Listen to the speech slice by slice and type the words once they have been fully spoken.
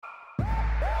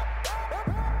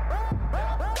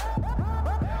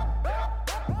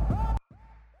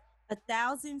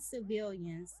1,000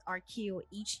 civilians are killed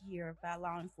each year by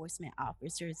law enforcement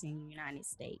officers in the United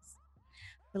States.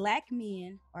 Black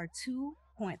men are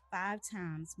 2.5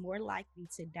 times more likely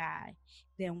to die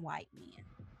than white men.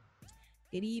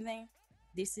 Good evening.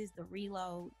 This is The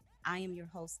Reload. I am your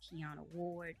host, Kiana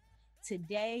Ward.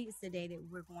 Today is the day that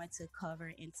we're going to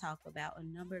cover and talk about a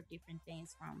number of different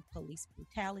things from police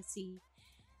brutality,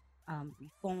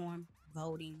 reform,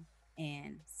 voting,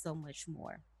 and so much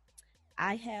more.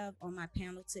 I have on my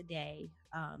panel today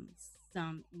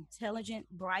some intelligent,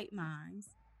 bright minds.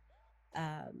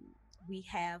 We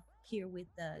have here with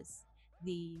us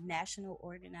the national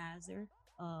organizer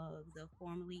of the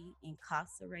formerly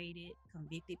incarcerated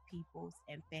convicted peoples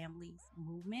and families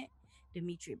movement,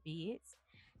 Demetri Biggs.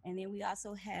 And then we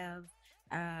also have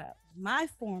my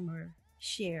former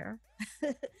sheriff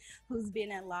who's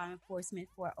been in law enforcement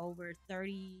for over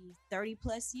 30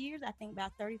 plus years. I think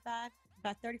about 35,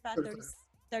 about 35, 30,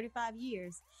 35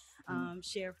 years.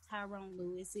 Sheriff Tyrone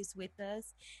Lewis is with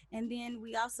us. And then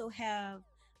we also have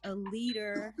a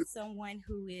leader, someone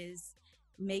who is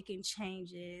making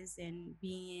changes and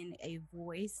being a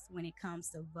voice when it comes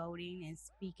to voting and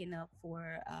speaking up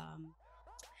for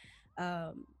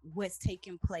what's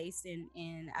taking place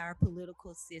in our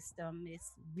political system.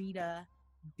 It's Rita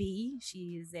B.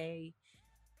 She is a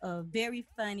very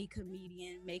funny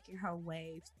comedian making her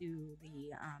way through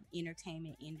the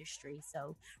entertainment industry.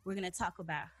 So we're going to talk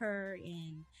about her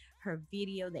and her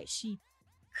video that she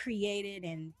created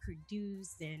and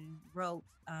produced and wrote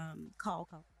called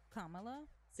Kamala.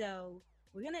 So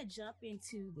we're going to jump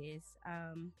into this.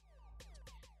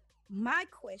 My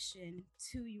question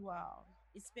to you all,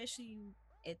 especially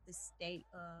at the state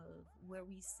of where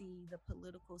we see the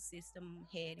political system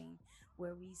heading,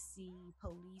 where we see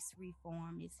police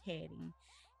reform is heading.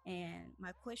 And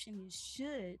my question is,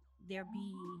 should there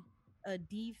be a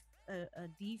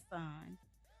defund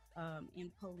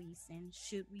in policing?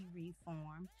 Should we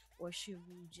reform, or should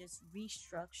we just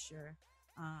restructure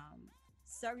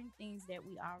certain things that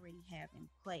we already have in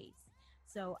place?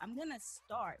 So I'm going to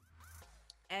start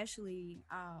actually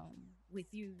with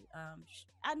you.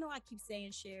 I know I keep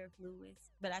saying Sheriff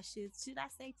Lewis, but should I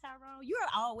say Tyrone? You're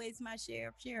always my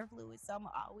Sheriff Lewis, so I'm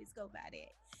gonna always go by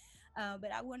that.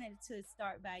 But I wanted to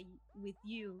start with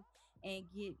you and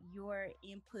get your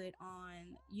input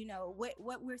on,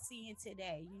 what we're seeing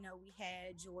today. We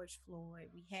had George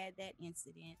Floyd, we had that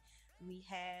incident, we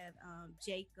have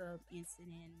Jacob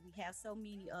incident, we have so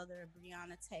many other,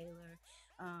 Breonna Taylor,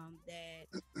 that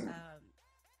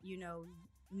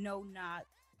no knock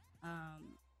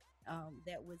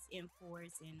that was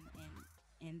enforced,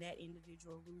 and that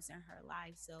individual losing her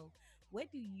life. So what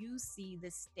do you see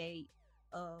the state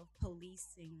of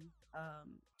policing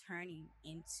turning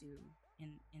into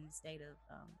in the state of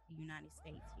the United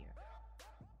States here?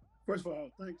 First of all,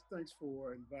 thanks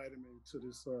for inviting me to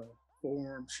this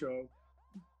forum show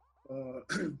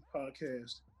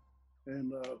podcast,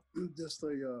 and just a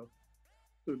little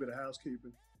bit of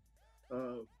housekeeping.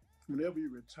 Whenever you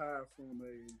retire from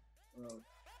a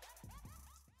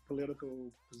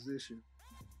political position,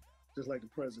 just like the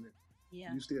president,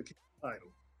 you still keep the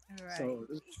title. Right. So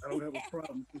I don't have a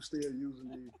problem with still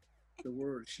using the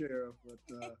word sheriff, but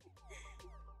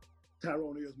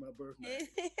Tyrone is my birth name.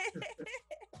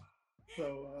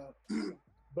 So,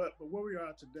 but where we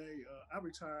are today, I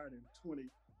retired in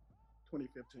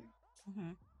 2015.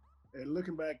 Mm-hmm. And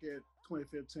looking back at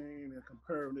 2015 and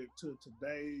comparing it to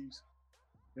today's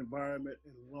environment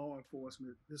in law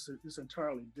enforcement, it's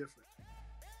entirely different.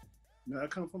 Now, I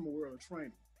come from a world of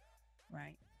training.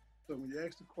 Right. So when you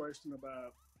ask the question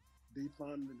about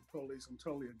defunding the police, I'm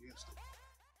totally against it.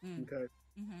 Okay?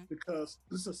 Mm-hmm. Because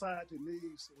this society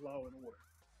needs law and order.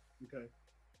 Okay?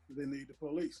 They need the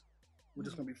police. We're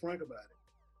just going to be frank about it.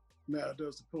 Now,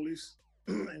 does the police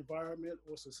environment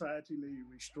or society need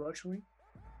restructuring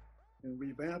and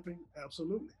revamping?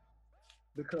 Absolutely.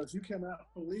 Because you cannot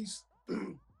police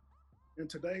in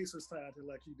today's society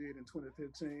like you did in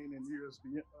 2015 and years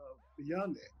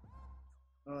beyond that.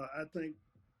 I think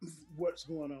what's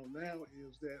going on now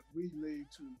is that we need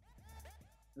to,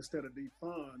 instead of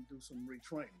defund, do some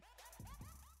retraining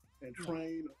and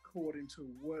train according to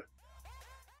what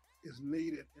is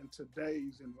needed in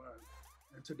today's environment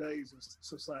and today's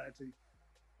society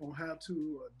on how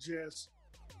to adjust.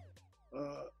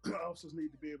 Officers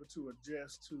need to be able to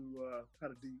adjust to how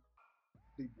to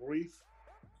debrief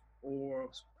or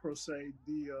per se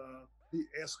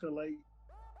de-escalate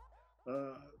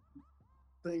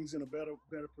things in a better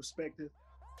perspective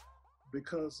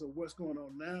because of what's going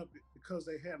on now, because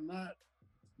they have not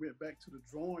went back to the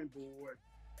drawing board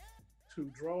to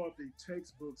draw up the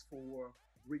textbooks for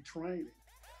retraining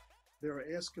they're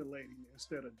escalating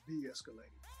instead of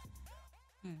de-escalating.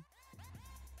 Hmm.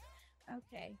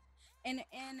 Okay. And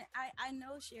I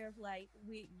know, Sheriff, like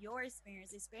with your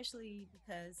experience, especially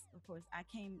because of course I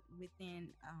came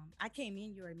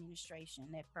in your administration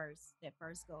that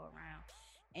first go around.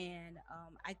 And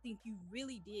I think you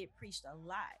really did preach a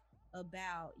lot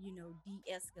about,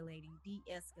 de-escalating,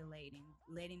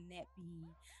 letting that be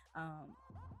um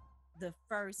the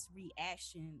first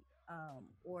reaction,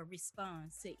 or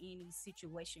response to any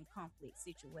situation, conflict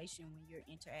situation when you're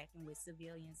interacting with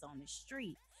civilians on the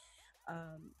street.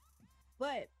 Um,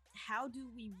 but how do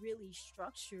we really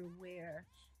structure where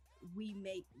we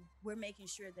make we're making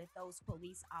sure that those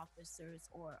police officers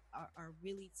are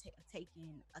really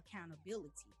taking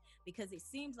accountability, because it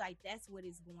seems like that's what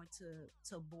it's going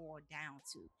to boil down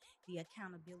to, the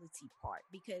accountability part.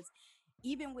 Because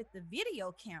even with the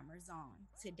video cameras on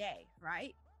today,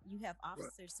 right, you have Right.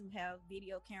 officers who have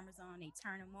video cameras on, they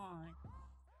turn them on,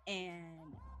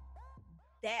 and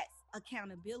that's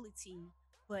accountability.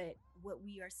 But what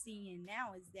we are seeing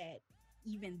now is that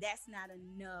even that's not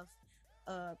enough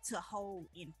to hold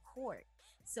in court.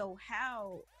 So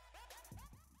how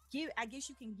give I guess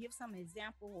you can give some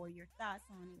example or your thoughts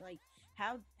on it, like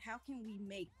how can we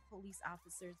make police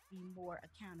officers be more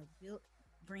accountable,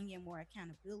 bring in more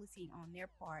accountability on their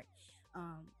part,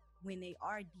 um, when they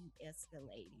are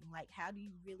de-escalating? Like, how do you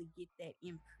really get that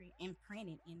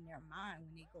imprinted in their mind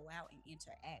when they go out and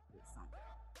interact with someone?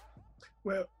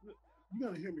 Well, you're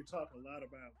going to hear me talk a lot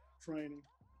about training,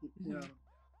 you Hmm. know,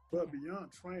 but Yeah.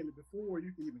 beyond training, before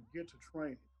you can even get to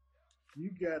training, you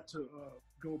got to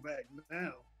go back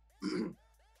now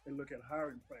and look at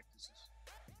hiring practices,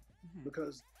 Hmm.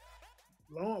 because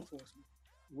law enforcement,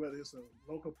 whether it's a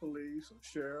local police or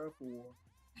sheriff or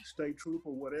state troop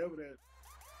or whatever that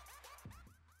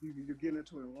you get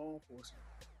into in law enforcement,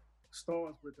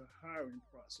 starts with the hiring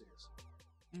process.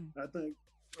 Mm. I think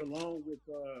along with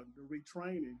the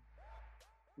retraining,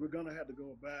 we're going to have to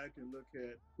go back and look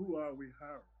at who are we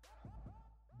hiring?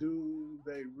 Do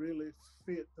they really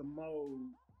fit the mold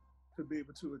to be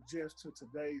able to adjust to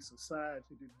today's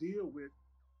society to deal with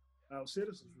our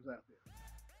citizens who's out there?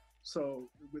 So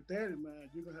with that in mind,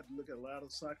 you're going to have to look at a lot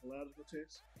of psychological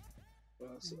tests,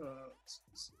 Mm.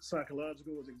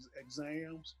 psychological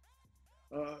exams.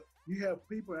 You have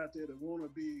people out there that want to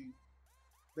be,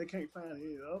 they can't find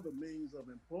any other means of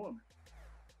employment.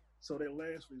 So their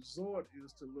last resort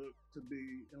is to look to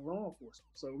be in law enforcement.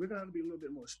 So we're going to have to be a little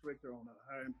bit more stricter on our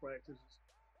hiring practices,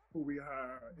 who we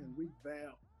hire, and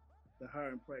revamp the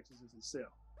hiring practices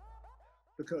itself.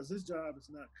 Because this job is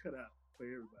not cut out for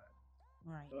everybody.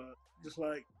 Right. Just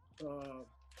like uh,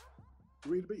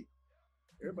 read a beat.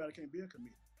 Everybody can't be a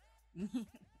comedian.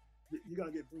 You're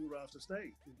gonna get booed off the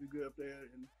stage if you go up there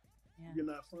and Yeah. you're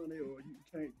not funny or you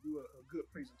can't do a good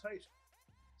presentation.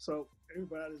 So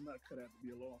everybody's not cut out to be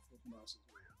a law enforcement officer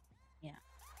as well. Yeah.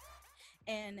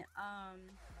 And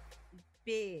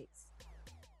Biggs,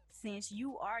 since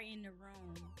you are in the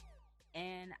room,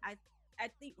 and I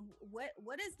think,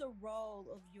 what is the role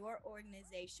of your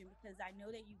organization? Because I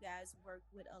know that you guys work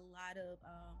with a lot of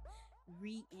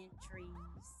reentry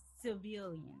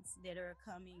civilians that are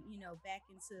coming, back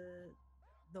into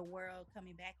the world,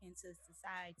 coming back into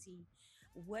society.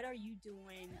 What are you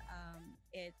doing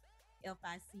at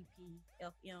FICP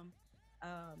FM,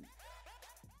 um,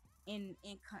 in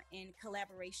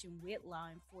collaboration with law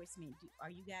enforcement? Are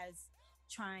you guys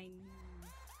trying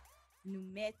new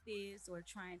methods, or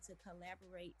trying to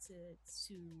collaborate to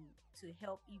to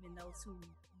help even those who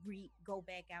go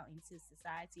back out into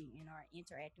society and are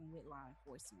interacting with law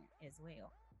enforcement as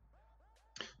well?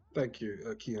 Thank you,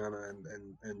 Kiana,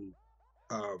 and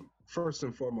first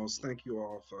and foremost, thank you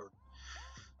all for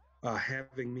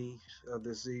having me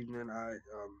this evening. I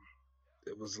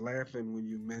it was laughing when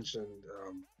you mentioned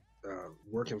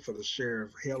working for the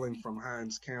sheriff, hailing from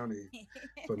Hinds County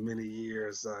for many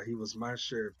years. He was my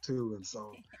sheriff too, and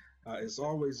so it's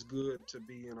always good to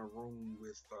be in a room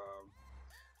with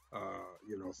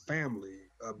family.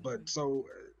 But Mhm. so,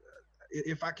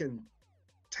 if I can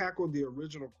tackle the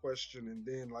original question and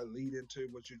then like lead into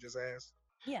what you just asked.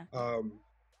 Yeah. Um,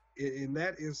 in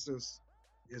that instance,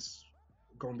 it's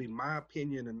going to be my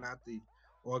opinion and not the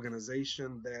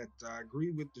organization that I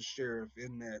agree with the sheriff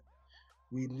in that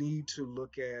we need to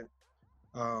look at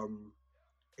um,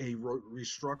 a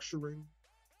restructuring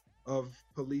of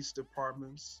police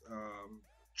departments,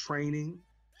 training.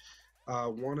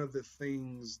 One of the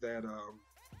things that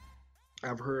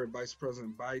I've heard Vice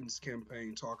President Biden's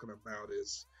campaign talking about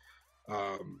is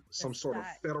The some sort of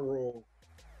Scott. federal,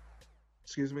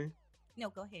 excuse me, No,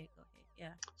 go ahead. Go ahead.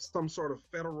 Yeah. some sort of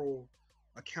federal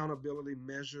accountability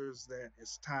measures that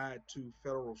is tied to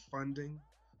federal funding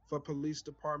for police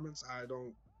departments. I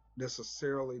don't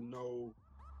necessarily know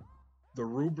the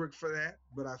rubric for that,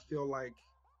 but I feel like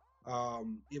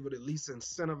it would at least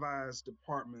incentivize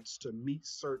departments to meet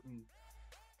certain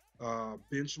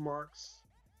benchmarks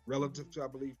relative to, I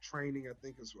believe, training. I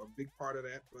think is a big part of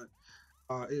that. But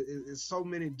it's so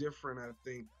many different, I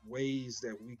think, ways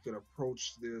that we could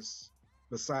approach this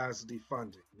besides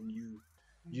defunding. When you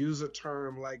use a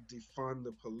term like defund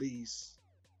the police,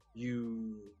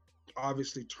 you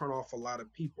obviously turn off a lot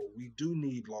of people. We do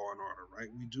need law and order, right?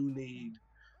 We do need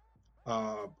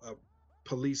a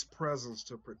police presence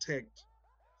to protect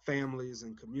families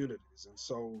and communities. And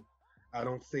so I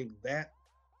don't think that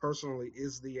personally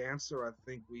is the answer. I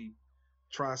think we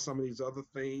try some of these other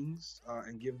things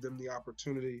and give them the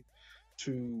opportunity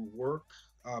to work.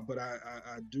 But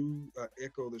I do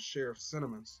echo the sheriff's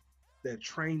sentiments that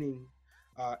training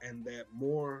and that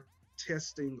more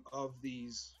testing of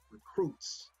these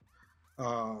recruits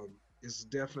is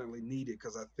definitely needed,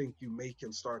 because I think you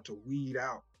can start to weed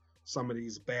out some of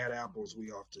these bad apples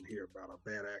we often hear about, or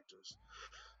bad actors.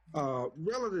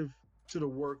 Relative to the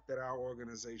work that our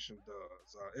organization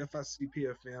does,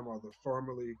 FICPFM, or the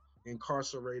Formerly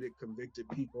Incarcerated Convicted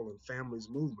People and Families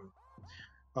Movement,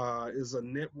 is a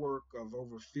network of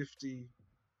over 50,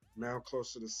 now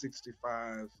closer to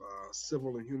 65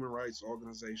 civil and human rights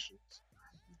organizations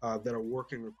that are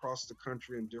working across the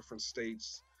country in different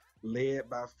states, led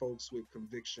by folks with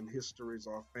conviction histories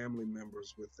or family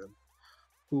members with them,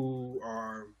 who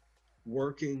are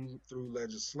working through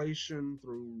legislation,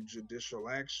 through judicial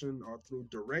action, or through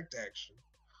direct action,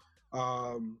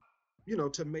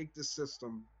 to make the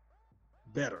system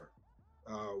better.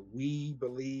 We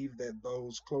believe that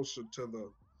those closer to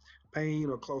the pain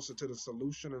are closer to the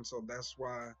solution. And so that's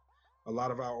why a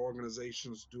lot of our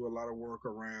organizations do a lot of work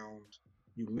around,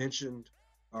 you mentioned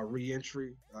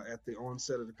reentry at the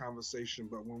onset of the conversation,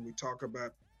 but when we talk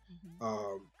about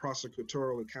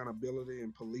prosecutorial accountability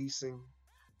and policing,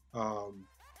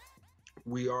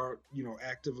 we are,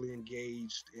 actively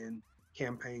engaged in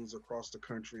campaigns across the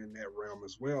country in that realm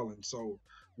as well. And so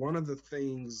one of the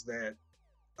things that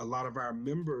a lot of our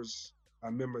members,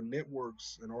 our member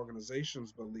networks and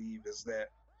organizations believe, is that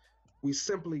we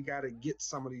simply got to get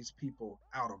some of these people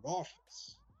out of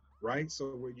office, right?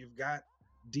 So where you've got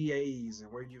DAs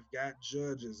and where you've got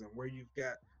judges and where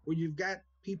you've got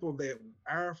people that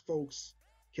our folks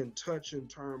can touch in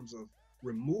terms of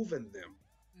removing them,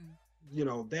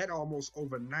 that almost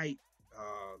overnight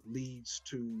leads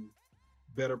to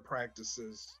better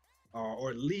practices,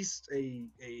 or at least an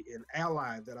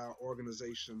ally that our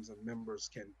organizations and members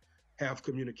can have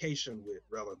communication with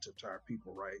relative to our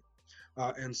people, right?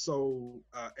 And so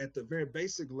at the very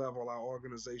basic level, our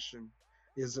organization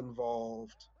is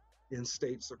involved in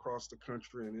states across the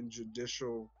country and in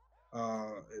judicial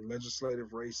and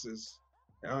legislative races,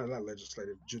 not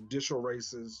legislative, judicial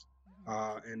races,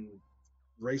 and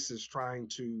races trying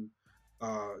to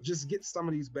just get some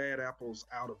of these bad apples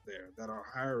out of there that are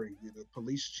hiring. The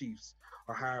police chiefs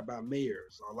are hired by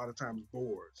mayors, or a lot of times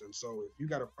boards. And so if you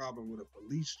got a problem with a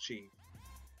police chief,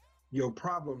 your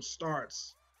problem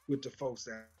starts with the folks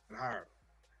that hire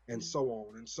them, and so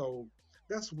on. And so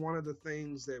that's one of the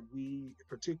things that we,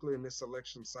 particularly in this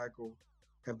election cycle,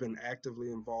 have been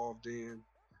actively involved in.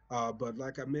 But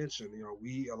like I mentioned,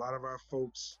 a lot of our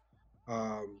folks,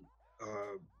 are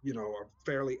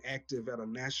fairly active at a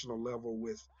national level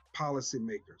with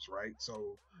policymakers, right?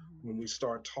 So when we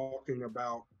start talking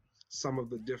about some of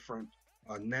the different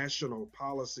national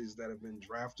policies that have been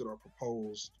drafted or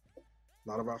proposed, a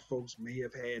lot of our folks may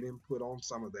have had input on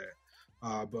some of that.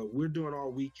 But we're doing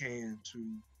all we can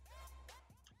to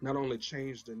not only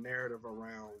change the narrative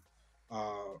around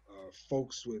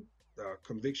folks with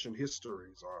conviction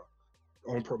histories, or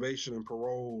on probation and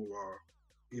parole, or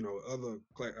other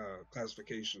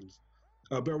classifications,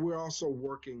 but we're also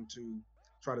working to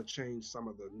try to change some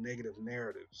of the negative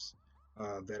narratives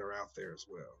that are out there as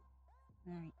well.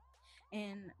 Right.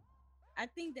 And I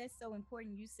think that's so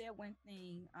important. You said one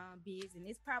thing, Biz, and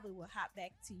this probably will hop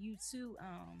back to you too,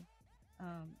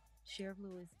 Sheriff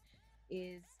Lewis,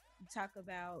 is you talk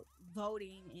about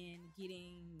voting and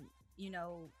getting,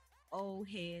 old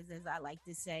heads, as I like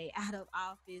to say, out of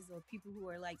office, or people who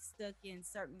are like stuck in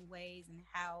certain ways, and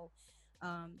how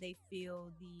they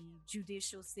feel the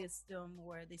judicial system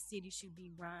or the city should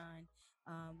be run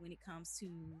when it comes to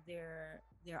their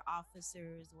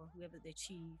officers, or whoever the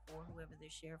chief or whoever the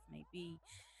sheriff may be.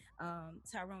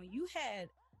 Tyrone, you had,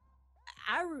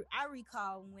 I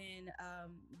recall when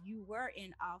you were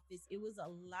in office, it was a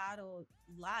lot of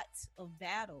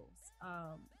battles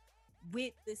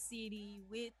with the city,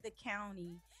 with the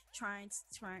county, trying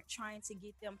to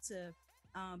get them to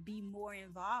be more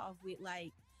involved with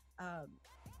like um,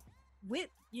 with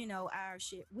our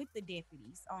shit with the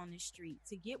deputies on the street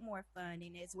to get more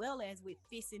funding, as well as with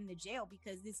fixing the jail,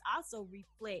 because this also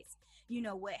reflects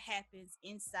what happens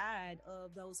inside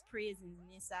of those prisons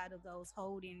and inside of those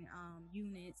holding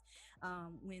units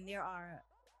when there are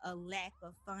a lack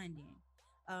of funding.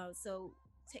 So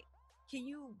ta can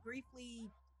you briefly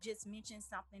just mention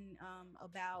something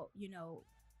about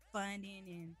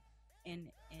funding and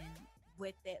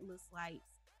what that looks like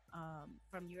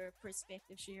from your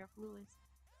perspective, Sheriff Lewis?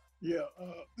 Yeah,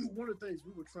 one of the things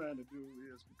we were trying to do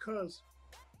is because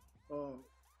uh,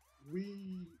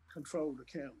 we controlled the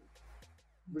county,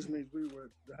 which Mhm. means we were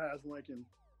the highest ranking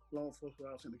law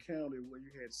enforcement officer in the county, where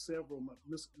you had several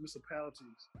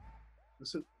municipalities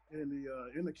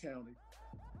in the county,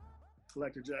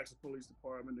 like the Jackson Police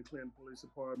Department, the Clinton Police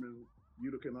Department,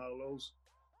 Utica, and all those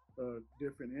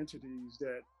different entities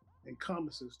that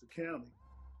encompasses the county.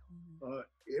 Mhm. Uh,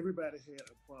 Everybody had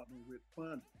a problem with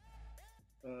funding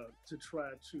to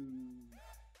try to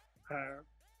hire,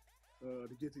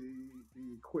 to get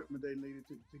the equipment they needed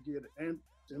to get, and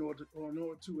in order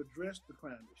to address the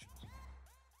crime issues.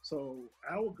 So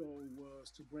our goal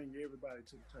was to bring everybody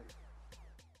to the table.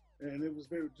 And it was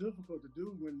very difficult to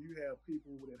do when you have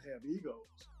people that have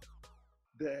egos,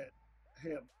 that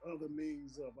have other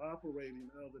means of operating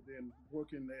other than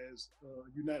working as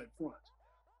united front.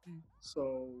 Mm.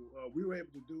 So we were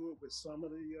able to do it with some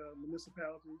of the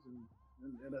municipalities,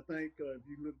 and I think if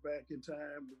you look back in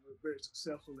time, we were very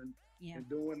successful Yeah. in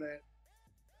doing that.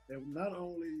 And not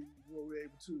only were we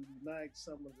able to unite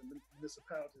some of the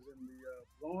municipalities in the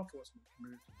law enforcement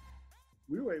community,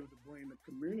 we were able to bring the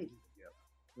community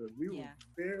together. We were Yeah.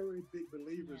 very big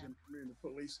believers Yeah. in community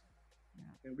policing.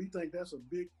 Yeah. And we think that's a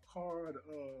big part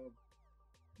of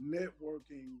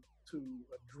networking to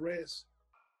address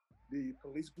the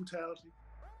police brutality,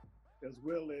 as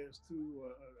well as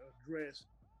to address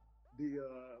the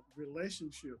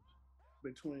relationships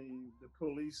between the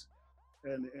police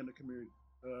and the community.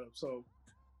 So,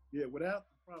 yeah, without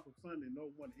the proper funding, no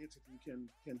one entity can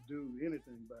do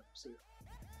anything by themselves.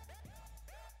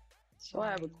 So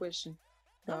I have a Right. question.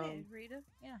 Go Um, ahead, Rita.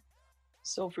 Yeah.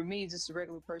 so for me, just a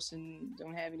regular person,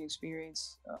 don't have any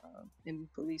experience in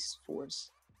police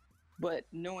force,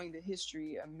 but knowing the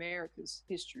history, America's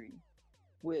history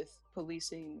with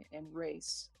policing and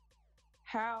race,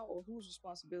 how or whose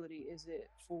responsibility is it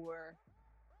for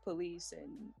police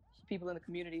and people in the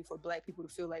community, for Black people to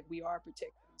feel like we are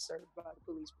protected and served by the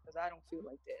police? Because I don't feel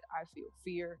like that. I feel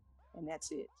fear, and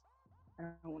that's it. I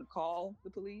don't want to call the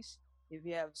police. If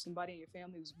you have somebody in your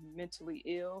family who's mentally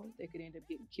ill, they could end up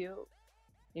getting killed.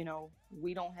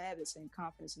 We don't have the same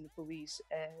confidence in the police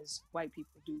as white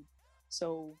people do.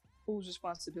 So whose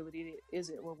responsibility is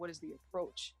it, or what is the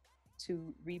approach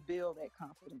to rebuild that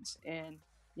confidence? And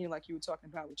like you were talking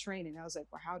about with training, I was like,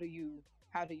 well, how do you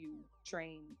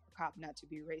train a cop not to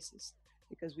be racist?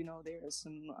 Because we know there are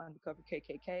some undercover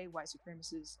KKK white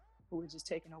supremacists who were just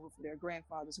taking over for their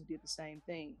grandfathers who did the same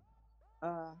thing.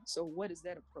 So what is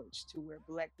that approach to where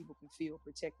Black people can feel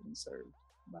protected and served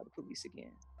by the police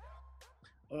again?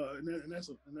 And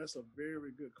that's a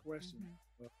very good question,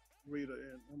 Mhm. Rita,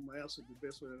 and I'm gonna answer it the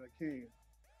best way that I can.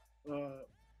 Uh,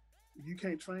 you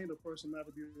can't train a person not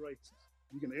to be racist.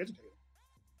 You can educate them.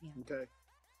 Yeah. Okay.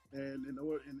 And in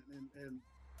order, and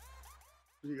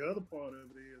the other part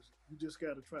of it is you just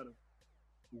got to try to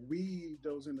weed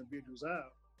those individuals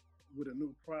out with a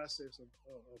new process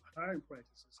of hiring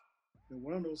practices. And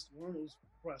one of those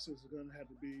processes is going to have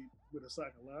to be with a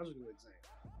psychological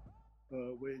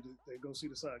exam, where they go see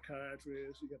the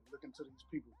psychiatrist. You got to look into these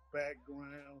people's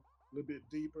background a little bit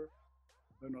deeper.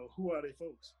 Who are they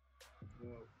folks?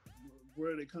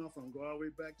 Where do they come from? Go all the way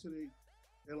back to the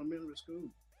elementary school.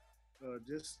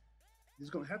 It's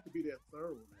going to have to be that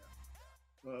thorough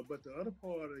now. But the other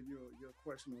part of your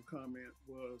question or comment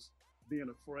was being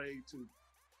afraid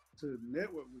to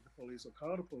network with the police or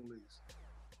call the police.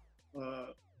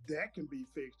 That can be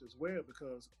fixed as well,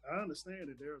 because I understand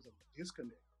that there's a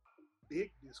disconnect, a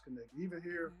big disconnect. Even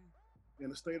here in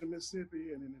the state of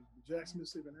Mississippi and in Jackson,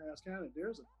 Mississippi, and Harris County,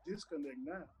 there's a disconnect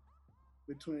now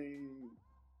between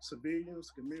civilians,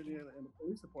 community, and the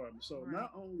police department. So Right.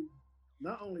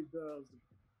 not only does the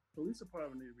police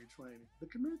department need to be trained, the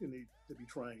community needs to be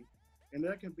trained, and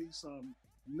there can be some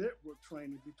network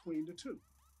training between the two.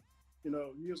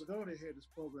 Years ago they had this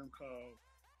program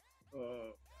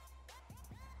called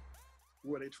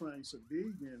where they trained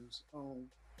civilians on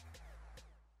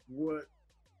what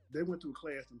they went through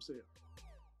class themselves,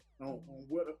 on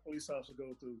what a police officer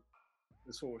go through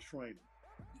as far as training.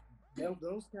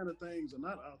 Those kind of things are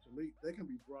not obsolete. They can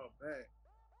be brought back.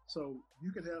 So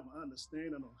you can have an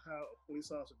understanding on how a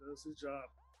police officer does his job,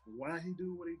 why he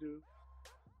do what he do,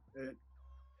 and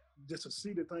just to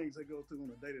see the things they go through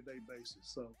on a day-to-day basis.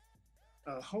 So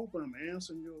I hope I'm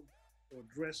answering you or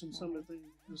addressing some of the things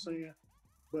you're saying,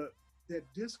 but that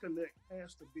disconnect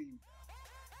has to be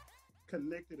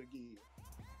connected again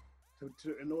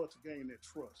in order to gain that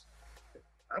trust.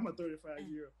 I'm a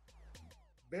 35-year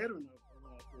veteran of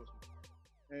law enforcement,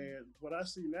 and what I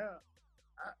see now,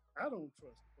 I don't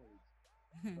trust the police.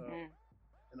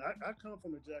 And I come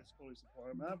from the Jackson Police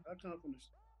Department. I come from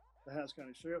the Hines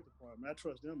County Sheriff Department. I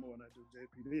trust them more than I do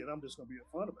JPD, and I'm just going to be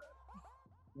upfront about it.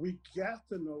 We got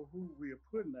to know who we are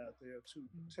putting out there to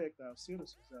protect our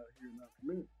citizens out here in our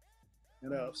community.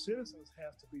 And our citizens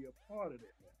have to be a part of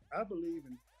that. I believe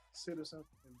in citizen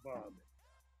involvement.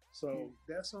 So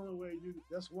that's one way you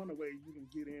can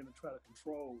get in and try to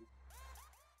control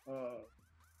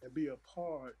and be a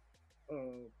part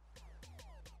of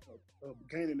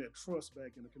gaining that trust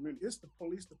back in the community. It's the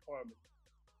police department,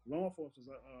 law enforcement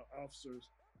officers'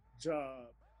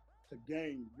 job to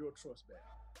gain your trust back.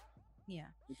 Yeah.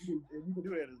 And you can do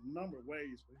that in a number of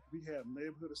ways. We have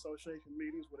neighborhood association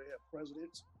meetings where they have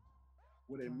presidents,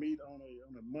 where they meet on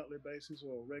a monthly basis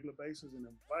or a regular basis and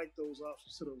invite those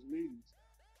officers to those meetings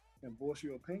and voice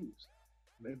your opinions,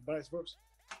 and vice versa.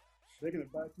 They can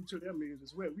invite you to their meetings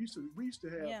as well. We used to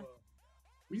have.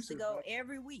 We used to go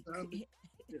every week.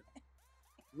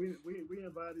 We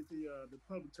invited the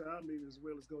public to our meetings as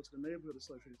well as go to the neighborhood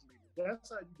association meetings. That's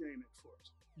how you gain that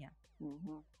trust. Yeah.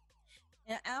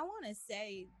 And I want to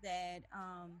say that,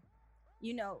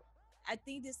 I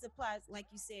think this applies, like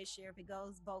you said, Sheriff, it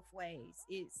goes both ways.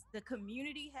 It's the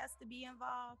community has to be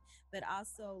involved, but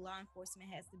also law enforcement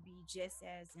has to be just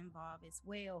as involved as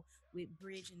well with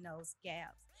bridging those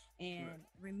gaps. And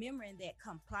remembering that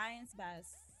compliance by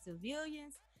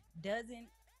civilians doesn't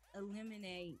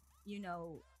eliminate,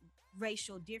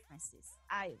 racial differences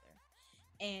either.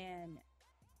 And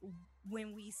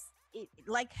when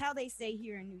like how they say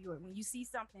here in New York, when you see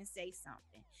something, say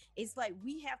something. It's like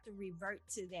we have to revert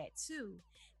to that too.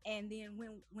 And then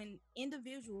when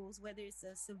individuals, whether it's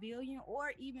a civilian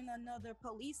or even another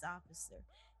police officer,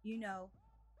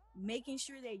 making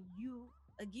sure that you,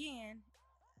 again,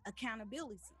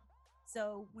 accountability.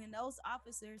 So when those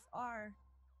officers are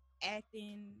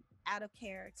acting out of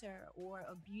character or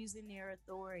abusing their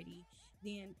authority,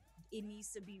 then it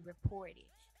needs to be reported.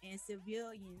 And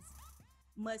civilians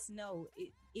must know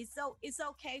it's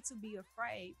okay to be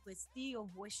afraid, but still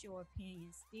voice your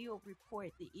opinion, still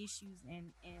report the issues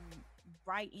and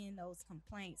write in those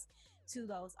complaints to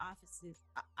those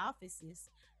offices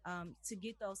to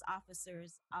get those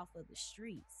officers off of the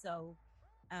street. So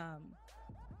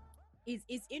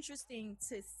it's interesting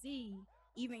to see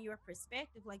even your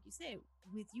perspective, like you said,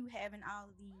 with you having all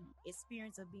of the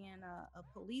experience of being a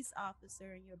police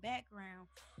officer in your background.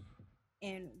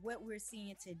 And what we're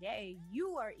seeing today,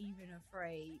 you are even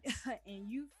afraid and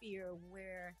you fear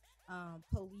where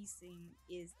policing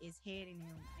is heading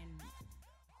and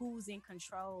who's in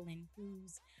control and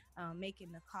who's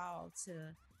making the call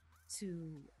to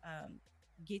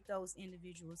get those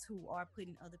individuals who are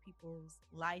putting other people's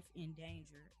life in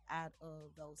danger out of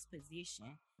those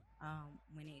positions.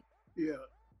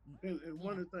 And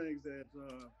one of the things that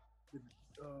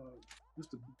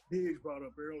Mr. Biggs brought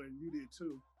up earlier, and you did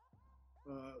too,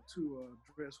 to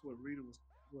address what Rita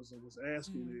was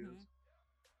asking is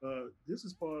this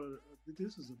is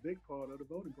a big part of the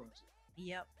voting process.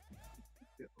 Yep.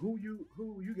 Who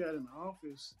you got in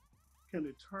office can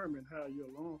determine how your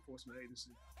law enforcement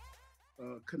agency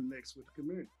connects with the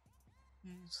community.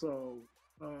 So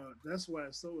that's why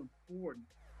it's so important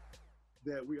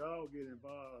that we all get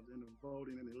involved in the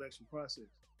voting and the election process.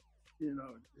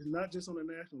 It's not just on the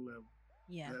national level.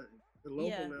 Yeah. The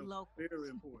local level is very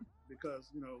important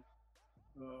because,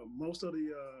 most of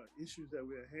the issues that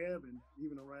we're having,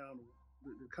 even around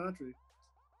the country,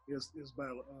 is by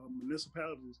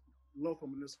municipalities, local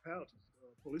municipalities,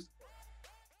 police departments.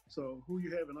 So who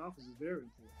you have in office is very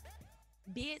important.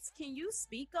 Bits, can you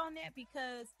speak on that?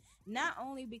 Because not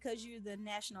only because you're the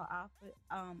national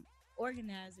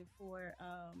organizer for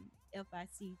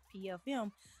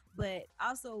FICPFM, but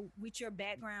also with your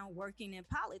background working in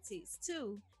politics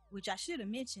too, which I should have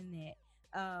mentioned that.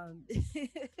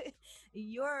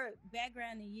 Your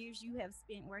background and years you have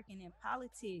spent working in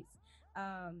politics,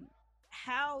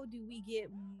 how do we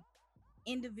get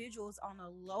individuals on a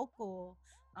local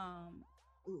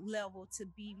level to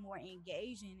be more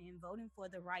engaging in voting for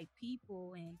the right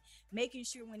people and making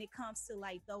sure when it comes to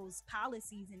like those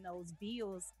policies and those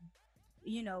bills,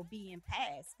 being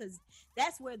passed, because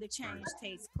that's where the change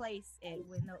takes place at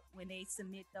when they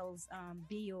submit those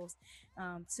bills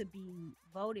to be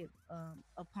voted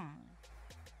upon.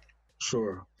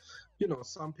 Sure.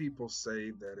 Some people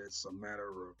say that it's a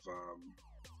matter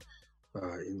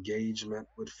of engagement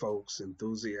with folks,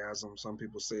 enthusiasm. Some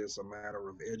people say it's a matter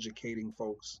of educating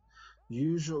folks.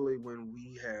 Usually, when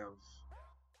we have,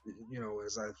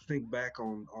 as I think back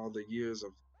on all the years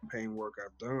of campaign work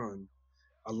I've done,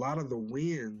 a lot of the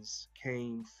wins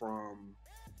came from,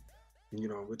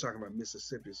 we're talking about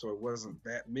Mississippi, so it wasn't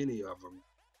that many of them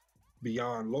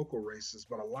beyond local races,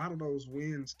 but a lot of those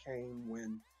wins came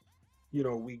when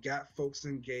we got folks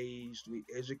engaged, we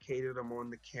educated them on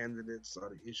the candidates or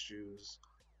the issues,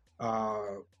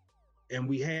 and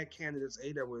we had candidates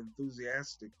that were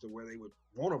enthusiastic to where they would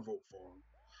want to vote for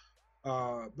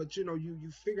them. But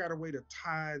you figure out a way to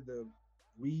tie the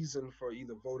reason for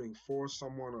either voting for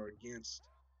someone or against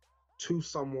to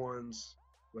someone's,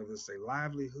 whether it's their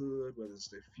livelihood, whether it's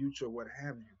their future, what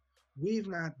have you. We've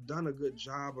not done a good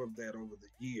job of that over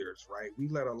the years, right? We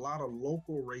let a lot of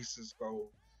local races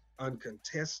go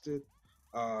uncontested,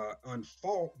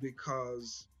 unfought,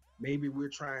 because maybe we're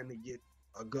trying to get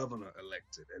a governor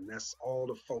elected, and that's all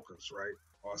the focus, right?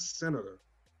 Or a senator.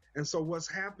 And so what's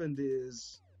happened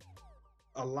is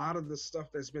a lot of the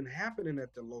stuff that's been happening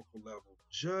at the local level,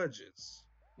 judges,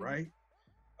 right?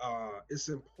 It's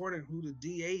important who the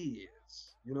DA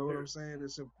is. You know what I'm saying?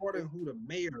 It's important who the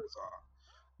mayors are,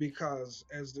 because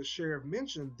as the sheriff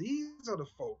mentioned, these are the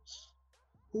folks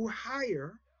who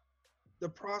hire the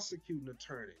prosecuting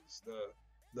attorneys,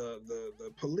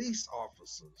 the police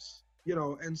officers,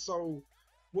 and so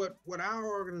what our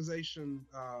organization,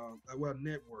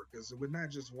 network is, we're not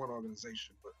just one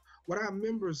organization, but what our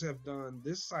members have done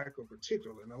this cycle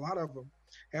particularly, and a lot of them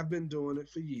have been doing it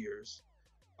for years,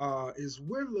 is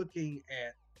we're looking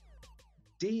at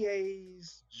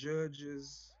DAs,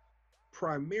 judges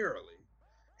primarily,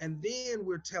 and then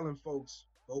we're telling folks,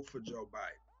 vote for Joe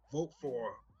Biden, vote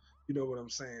for, you know what I'm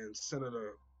saying,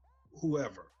 Senator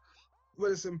whoever.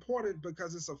 But it's important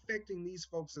because it's affecting these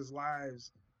folks'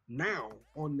 lives now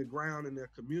on the ground in their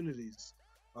communities,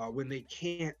 when they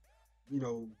can't,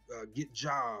 get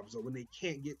jobs, or when they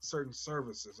can't get certain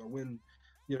services, or when,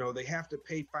 they have to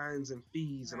pay fines and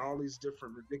fees and all these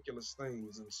different ridiculous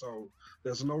things. And so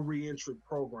there's no reentry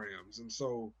programs. And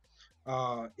so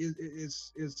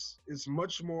it's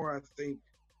much more, I think,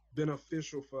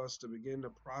 beneficial for us to begin the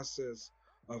process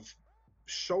of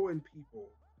showing people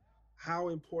how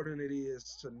important it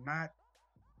is to not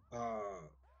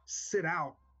sit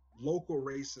out local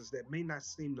races that may not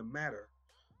seem to matter,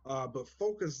 but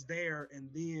focus there and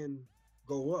then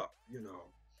go up.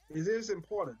 It is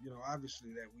important,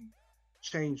 obviously, that we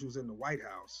change who's in the White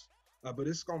House, but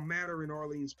it's going to matter in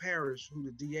Orleans Parish who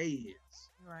the DA is.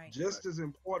 Right. Just as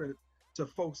important to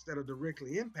folks that are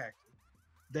directly impacted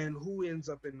than who ends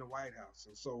up in the White House.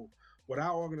 And so what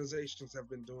our organizations have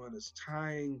been doing is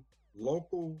tying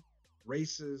local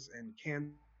races and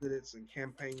candidates and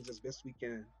campaigns as best we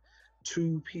can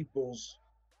to people's,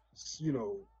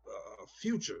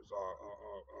 futures or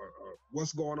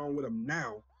what's going on with them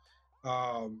now,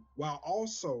 while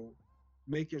also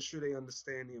making sure they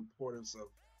understand the importance of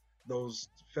those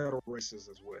federal races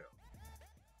as well.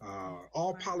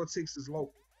 All politics is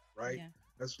local, right? Yeah.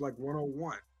 That's like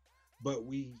 101. But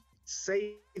we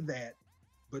say that,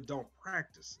 but don't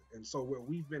practice it. And so where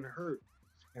we've been hurt,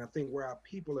 and I think where our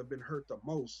people have been hurt the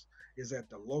most, is at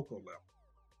the local level.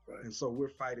 Right. And so we're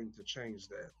fighting to change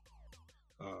that,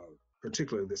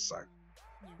 particularly this cycle.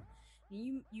 Yeah.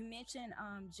 You mentioned,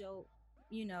 Joe,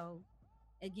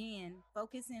 again,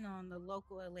 focusing on the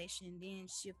local election, then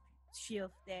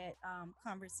shift that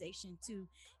conversation to,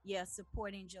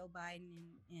 supporting Joe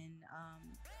Biden and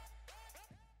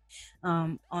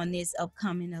on this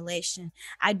upcoming election.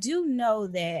 I do know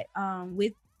that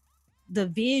with the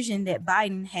vision that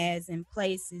Biden has in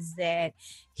place is that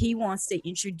he wants to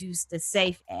introduce the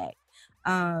SAFE Act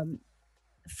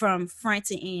from front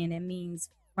to end. It means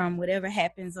from whatever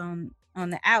happens on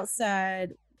the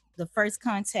outside, the first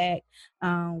contact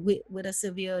with a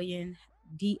civilian,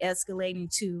 de-escalating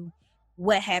to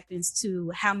what happens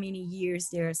to how many years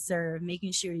they're served,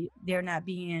 making sure they're not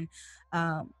being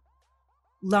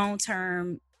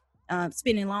long-term,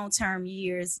 spending long-term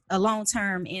years, a long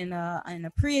term in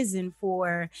a prison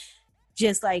for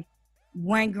just like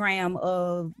 1 gram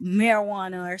of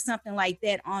marijuana or something like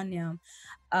that on them.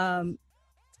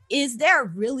 Is there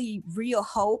really real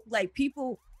hope? Like,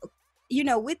 people,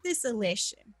 with this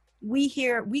election,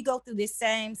 we go through this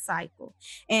same cycle.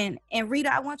 And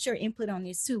Rita, I want your input on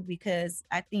this too, because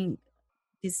I think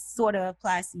this sort of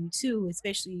applies to you too,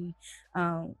 especially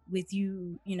with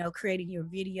you, creating your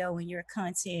video and your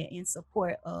content in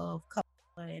support of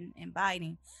Kamala and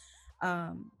Biden.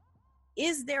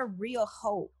 Is there real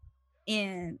hope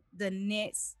in the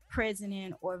next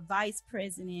president or vice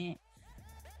president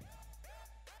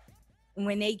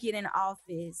when they get in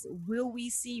office? Will we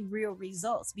see real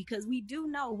results? Because we do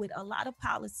know with a lot of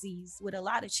policies, with a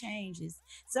lot of changes,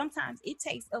 sometimes it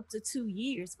takes up to 2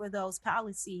 years for those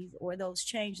policies or those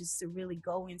changes to really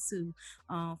go into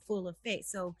full effect.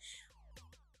 So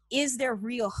is there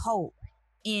real hope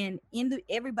in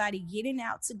everybody getting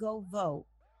out to go vote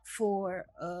for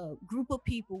a group of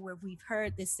people where we've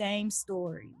heard the same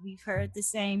story, we've heard the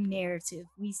same narrative,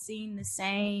 we've seen the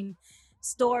same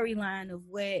storyline of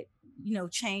what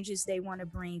changes they want to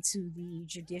bring to the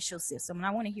judicial system? And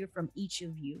I want to hear from each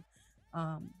of you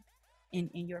in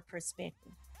your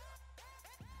perspective.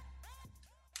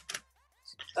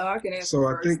 I can answer So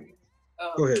first. I think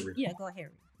go ahead, Rita. Yeah, go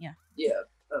ahead. Yeah,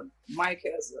 Mike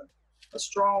has a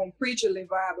strong preacherly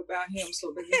vibe about him,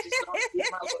 so let me just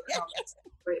get my little comments.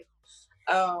 But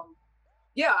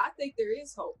yeah, I think there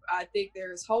is hope. I think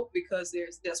there is hope because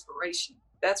there's desperation.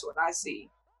 That's what I see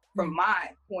from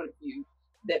my point of view,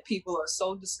 that people are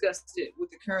so disgusted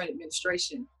with the current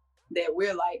administration that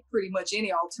we're like, pretty much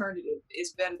any alternative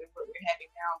is better than what we're having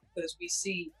now, because we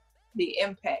see the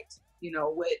impact.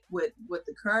 What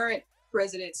the current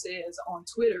president says on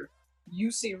Twitter,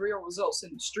 you see real results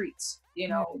in the streets,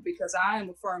 because I am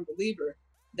a firm believer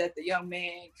that the young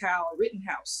man, Kyle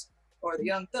Rittenhouse, or the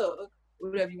young thug,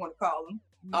 whatever you want to call him,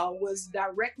 was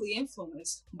directly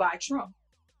influenced by Trump.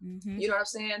 Mm-hmm. You know what I'm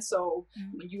saying? So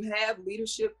when you have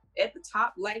leadership at the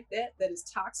top like that is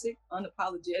toxic,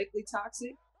 unapologetically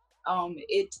toxic,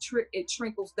 it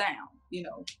trickles down,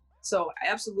 So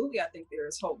absolutely, I think there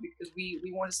is hope, because we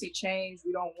want to see change.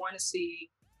 We don't want to see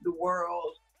the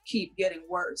world keep getting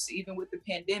worse, even with the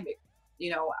pandemic.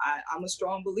 I'm a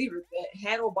strong believer that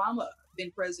had Obama been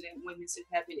president when this had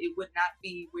happened, it would not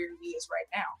be where he is right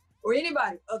now, or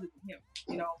anybody other than him,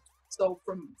 So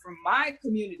from my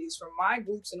communities, from my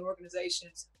groups and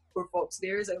organizations, for folks,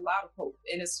 there is a lot of hope.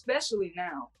 And especially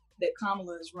now that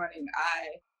Kamala is running,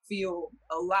 I feel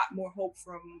a lot more hope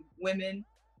from women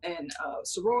and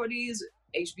sororities,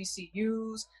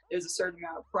 HBCUs. There's a certain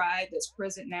amount of pride that's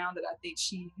present now that I think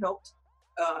she helped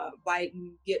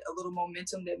Biden get a little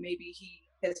momentum that maybe he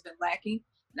has been lacking.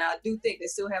 Now, I do think they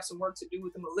still have some work to do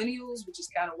with the millennials, which is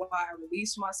kind of why I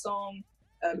released my song,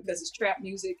 because it's trap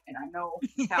music, and I know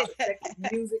how effective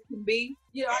music can be.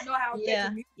 I know how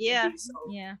effective music can be. So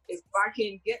if I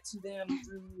can get to them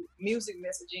through music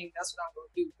messaging, that's what I'm going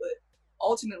to do. But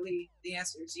ultimately, the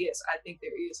answer is yes, I think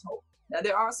there is hope. Now,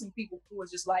 there are some people who are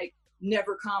just like,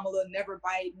 never Kamala, never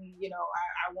Biden,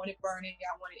 I want it burning,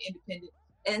 I want it independent.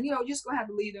 And, you're just going to have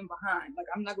to leave them behind. Like,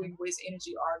 I'm not going to waste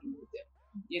energy arguing with them.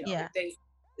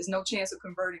 There's no chance of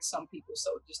converting some people,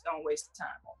 so just don't waste the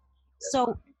time on them.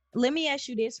 So let me ask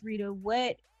you this, Rita.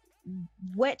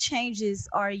 What changes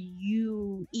are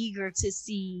you eager to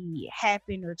see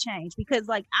happen or change? Because,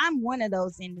 like, I'm one of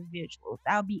those individuals.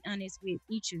 I'll be honest with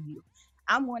each of you.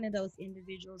 I'm one of those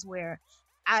individuals where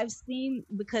I've seen,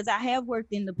 because I have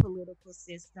worked in the political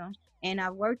system and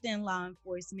I've worked in law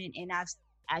enforcement, and I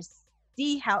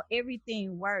see how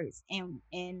everything works,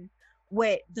 and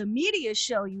what the media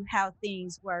show you how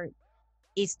things work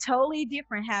is totally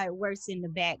different how it works in the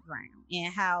background,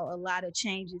 and how a lot of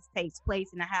changes takes place,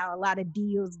 and how a lot of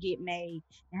deals get made,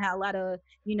 and how a lot of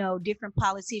different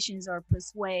politicians are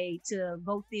persuaded to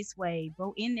vote this way,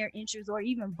 vote in their interest, or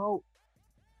even vote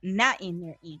not in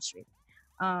their interest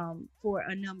for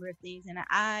a number of things. And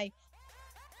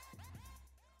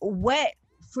what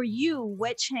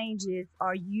changes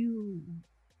are you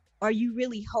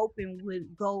really hoping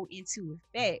would go into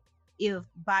effect if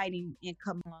Biden and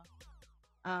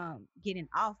Kamala get in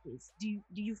office? Do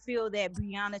you feel that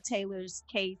Breonna Taylor's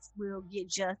case will get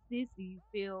justice? Do you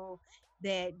feel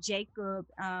that Jacob,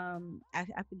 I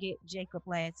forget Jacob's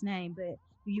last name, but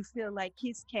do you feel like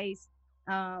his case,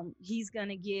 he's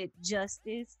gonna get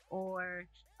justice? Or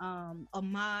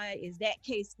Ahmaud, is that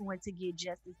case going to get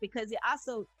justice? Because it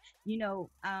also,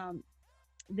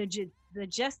 the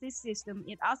justice system,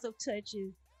 it also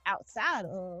touches outside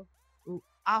of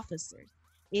officers.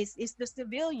 It's the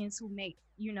civilians who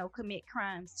commit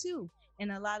crimes too,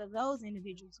 and a lot of those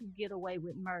individuals who get away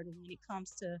with murder when it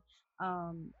comes to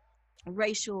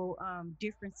racial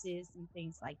differences and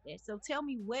things like that. So tell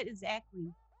me, what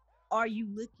exactly are you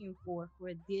looking for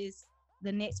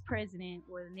the next president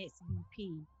or the next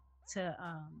VP to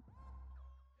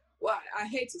Well, I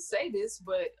hate to say this,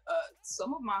 but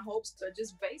some of my hopes are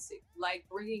just basic, like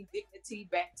bringing dignity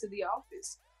back to the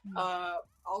office,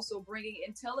 also bringing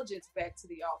intelligence back to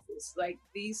the office. Like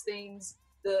these things,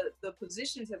 the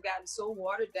positions have gotten so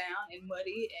watered down and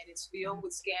muddy, and it's filled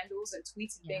with scandals and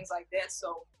tweets and things like that.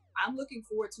 So I'm looking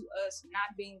forward to us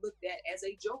not being looked at as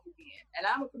a joke again. And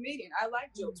I'm a comedian. I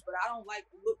like jokes, but I don't like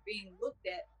being looked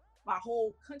at my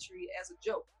whole country as a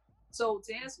joke. So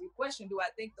to answer your question, do I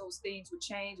think those things would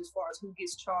change as far as who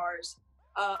gets charged?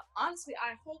 Honestly,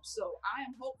 I hope so. I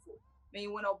am hopeful. I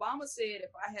mean, when Obama said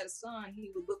if I had a son, he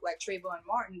would look like Trayvon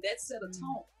Martin, that set a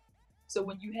tone. So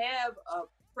when you have a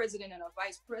president and a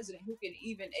vice president who can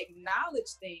even acknowledge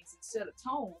things and set a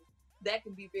tone, that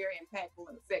can be very impactful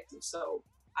and effective. So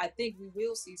I think we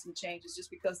will see some changes just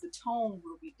because the tone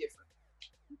will be different.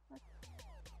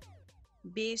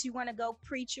 Biggs, you want to go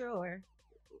preacher or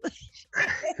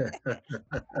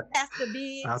Pastor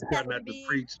Biggs? I'll try not to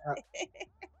preach.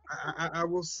 I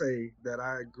will say that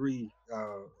I agree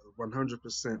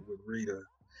 100% with Rita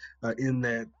in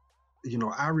that,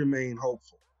 I remain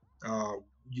hopeful.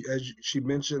 She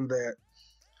mentioned that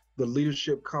the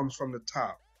leadership comes from the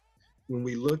top. When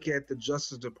we look at the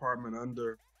Justice Department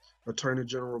under Attorney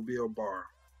General Bill Barr,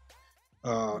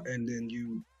 and then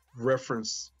you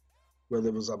reference whether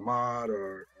it was Ahmaud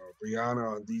or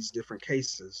Breonna on these different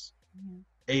cases,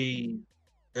 an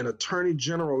attorney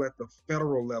general at the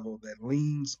federal level that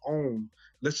leans on,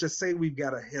 let's just say we've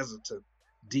got a hesitant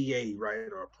DA, right,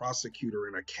 or a prosecutor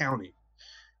in a county,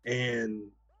 and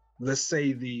let's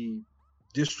say the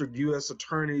district U.S.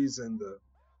 attorneys and the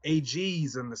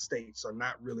AGs in the states are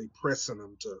not really pressing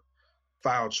them to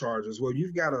file charges. Well,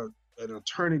 you've got an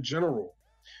attorney general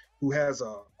who has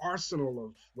an arsenal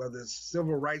of whether it's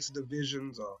civil rights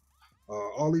divisions or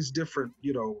all these different,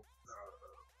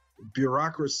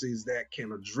 bureaucracies that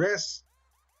can address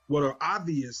what are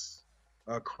obvious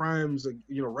crimes,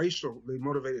 racially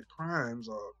motivated crimes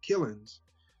or killings.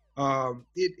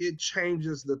 It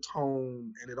changes the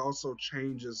tone, and it also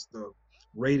changes the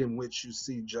rate in which you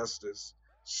see justice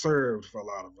served for a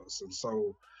lot of us. And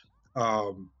so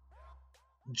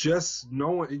just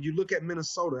knowing, you look at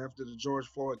Minnesota after the George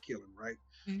Floyd killing, right?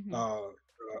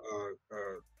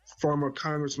 Former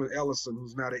Congressman Ellison,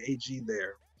 who's now the AG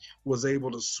there, was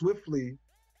able to swiftly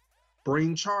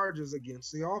bring charges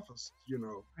against the officers,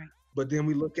 Right. But then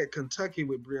we look at Kentucky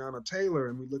with Breonna Taylor,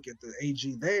 and we look at the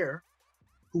AG there,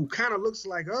 who kind of looks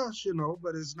like us,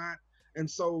 but is not. And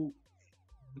so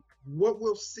what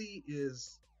we'll see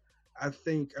is, I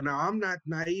think, and now I'm not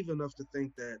naive enough to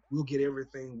think that we'll get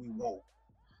everything we want.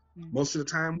 Most of the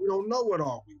time, we don't know what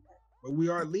all we want, but we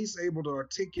are at least able to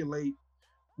articulate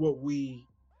what we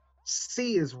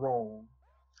see is wrong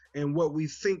and what we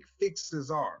think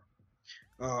fixes are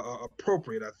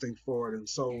appropriate, I think, for it. And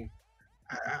so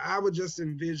I would just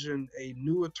envision a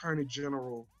new attorney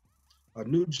general, a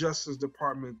new Justice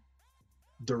Department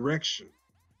direction,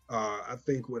 I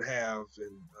think would have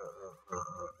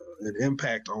an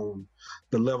impact on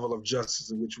the level of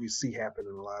justice in which we see happen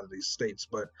in a lot of these states.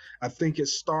 But I think it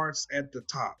starts at the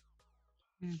top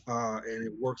and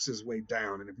it works its way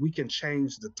down. And if we can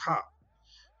change the top,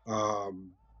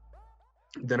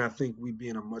 then I think we'd be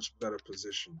in a much better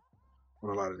position on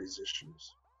a lot of these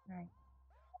issues. Right.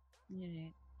 Yeah.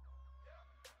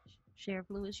 Sheriff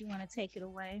Lewis, you want to take it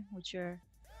away with your...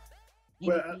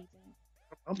 Well,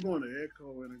 I'm going to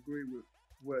echo and agree with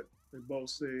what they both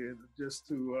said, just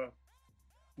to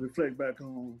reflect back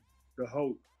on the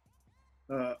hope.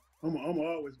 I'm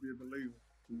always be a believer,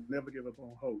 never give up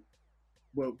on hope,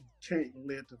 but can't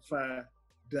let the fire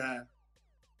die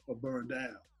or burn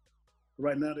down.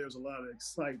 Right now, there's a lot of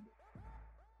excitement,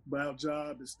 but our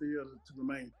job is still to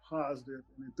remain positive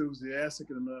and enthusiastic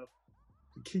enough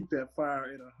to keep that fire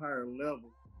at a higher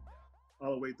level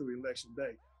all the way through election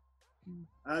day.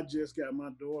 I just got my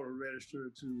daughter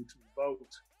registered to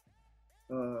vote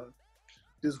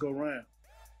this go round.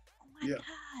 Oh my God,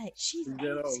 she's 18.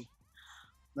 That old.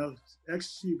 Now,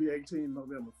 actually, she'll be 18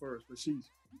 November 1st, but she's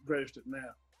registered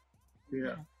now.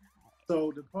 Yeah.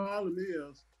 So the problem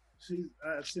is,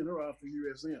 I sent her off to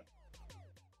USM.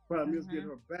 Problem is getting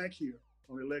her back here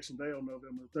on election day on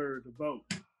November 3rd to vote.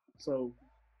 So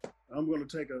I'm going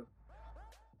to take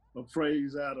a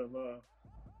phrase out of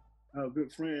our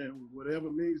good friend,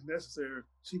 whatever means necessary,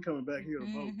 she coming back here to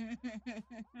vote.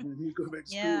 And he go back to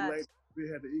school later, we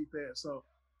had to eat that. So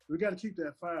we got to keep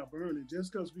that fire burning.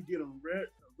 Just because we get them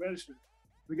registered,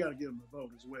 we got to get them to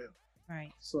vote as well.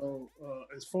 Right. So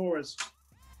as far as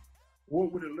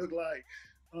what would it look like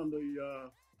under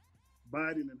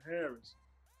Biden and Harris,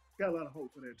 got a lot of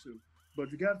hope for that too.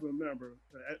 But you got to remember,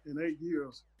 in 8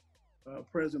 years,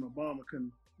 President Obama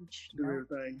can do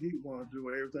everything he want to do,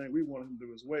 everything we want him to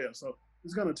do as well. So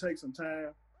it's going to take some time.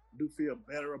 I do feel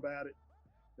better about it,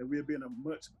 that we'll be in a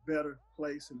much better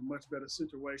place, in a much better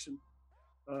situation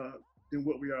than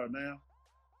what we are now.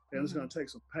 And it's going to take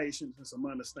some patience and some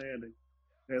understanding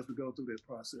as we go through this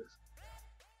process.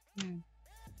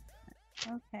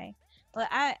 Okay. Well,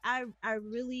 I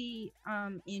really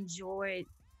enjoyed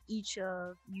each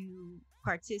of you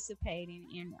participating.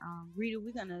 And Rita,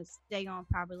 we're gonna stay on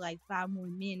probably like 5 more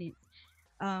minutes.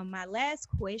 My last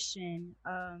question,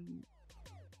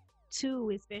 to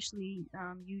especially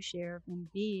you, Sheriff, and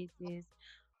Biz, is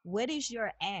what is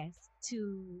your ask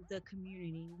to the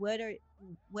community? What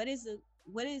is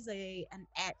an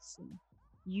action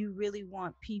you really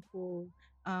want people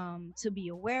to be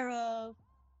aware of,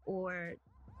 or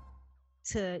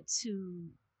to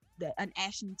an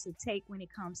action to take when it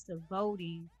comes to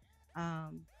voting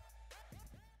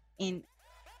in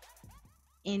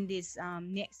this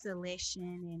next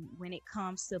election, and when it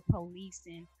comes to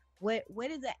policing? What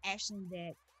is the action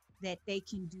that they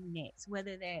can do next,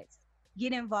 whether that's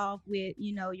get involved with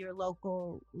your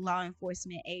local law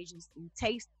enforcement agency,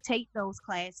 take those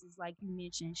classes like you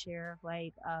mentioned, Sheriff.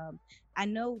 Like I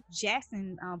know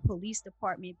Jackson Police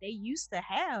Department, they used to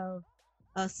have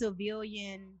a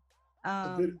civilian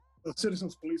a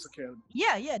Citizens Police Academy.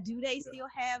 Yeah. Do they still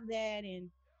have that?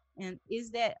 And is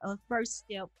that a first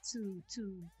step to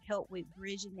help with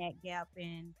bridging that gap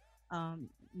and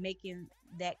making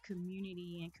that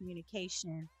community and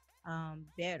communication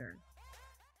better?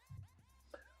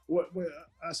 Well,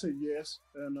 I say yes,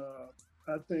 and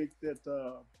I think that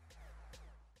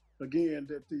again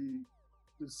that the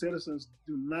citizens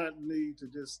do not need to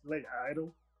just lay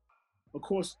idle. Of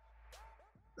course,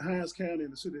 Hinds County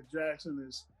and the city of Jackson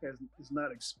is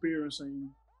not experiencing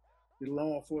the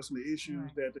law enforcement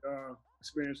issues that they are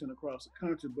experiencing across the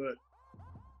country, but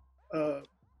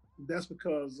that's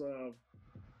because,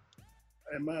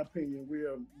 in my opinion, we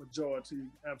are majority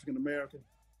African American,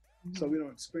 so we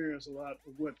don't experience a lot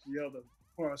of what the other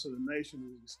parts of the nation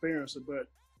is experiencing. But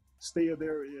still,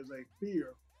 there is a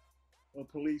fear of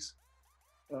police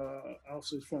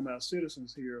officers from our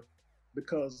citizens here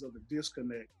because of the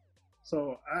disconnect.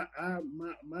 So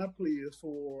my plea is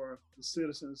for the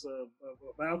citizens of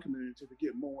our community to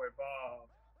get more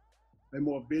involved and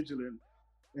more vigilant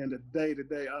in the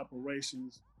day-to-day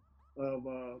operations of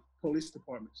police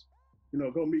departments.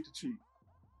 Go meet the chief,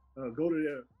 go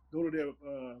to their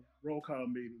roll call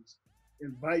meetings,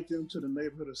 invite them to the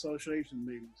neighborhood association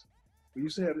meetings. We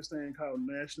used to have this thing called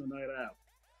National Night Out,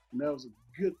 and that was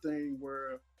a good thing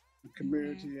where the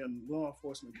community and law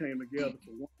enforcement came together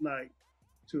for one night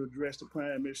to address the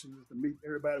crime issues.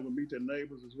 Everybody would meet their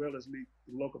neighbors as well as meet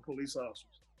the local police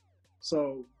officers.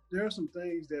 So there are some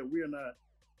things that we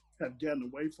have gotten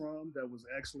away from that was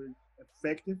actually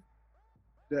effective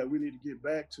that we need to get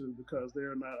back to because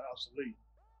they're not obsolete.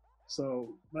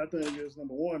 So my thing is,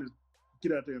 number one is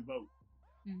get out there and vote.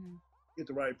 Get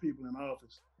the right people in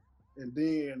office. And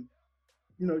then,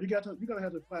 you're gonna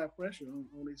have to apply pressure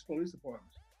on these police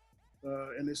departments.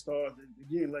 And it starts,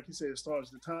 again, like you said, it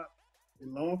starts at the top.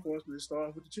 In law enforcement, it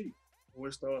starts with the chief, or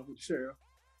it starts with the sheriff.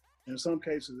 In some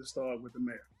cases, it starts with the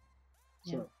mayor.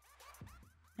 Yeah. So,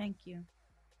 thank you.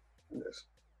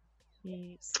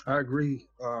 Yes. I agree.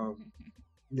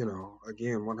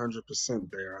 Again,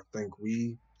 100% there. I think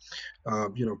we,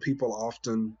 people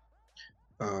often,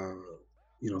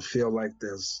 feel like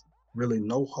there's really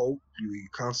no hope. We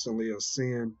constantly are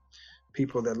seeing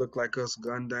people that look like us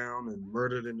gunned down and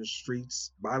murdered in the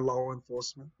streets by law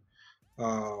enforcement.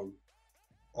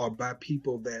 Or by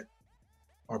people that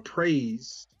are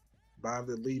praised by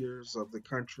the leaders of the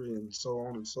country and so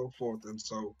on and so forth. And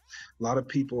so a lot of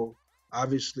people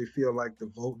obviously feel like the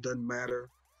vote doesn't matter,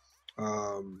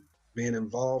 being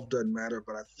involved doesn't matter,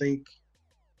 but I think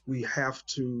we have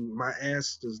to, my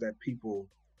ask is that people,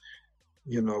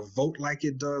 vote like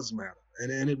it does matter.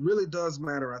 And it really does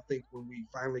matter, I think, when we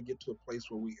finally get to a place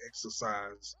where we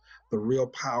exercise the real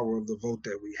power of the vote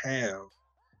that we have.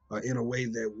 In a way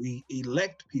that we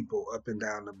elect people up and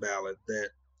down the ballot that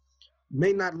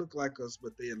may not look like us,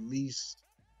 but they at least,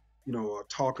 are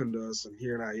talking to us and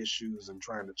hearing our issues and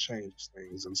trying to change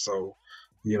things. And so,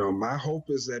 my hope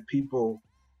is that people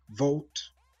vote,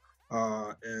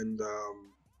 and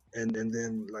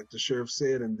then, like the sheriff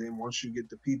said, and then once you get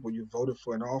the people you voted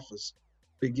for in office,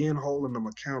 begin holding them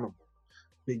accountable,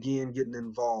 begin getting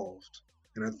involved.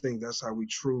 And I think that's how we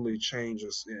truly change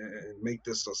us and make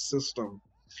this a system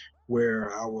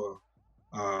where our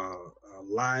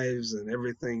lives and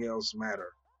everything else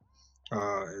matter.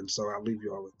 And so I'll leave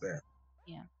you all with that.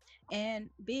 And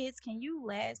Biz, can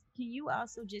you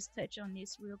also just touch on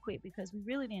this real quick because we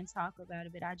really didn't talk about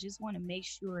it, but I just want to make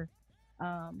sure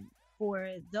um,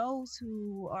 for those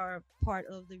who are part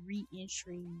of the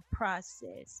reentry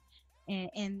process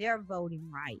and their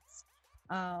voting rights,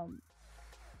 um,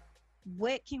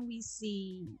 what can we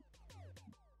see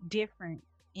different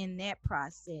in that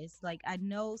process? Like, I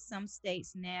know some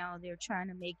states now they're trying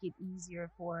to make it easier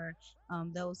for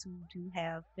those who do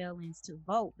have felons to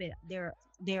vote, but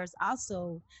there's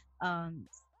also um,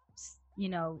 you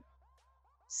know,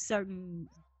 certain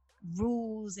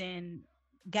rules and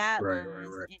Right, right,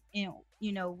 guidelines right. and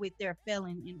with their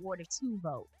felon in order to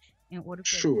vote, in order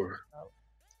for them Sure. to vote.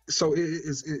 So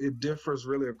it differs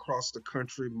really across the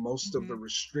country. Most of the Hmm.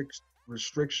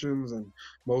 restrictions and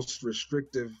most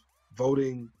restrictive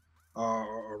voting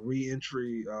or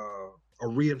reentry or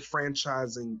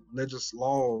reenfranchising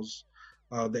laws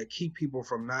that keep people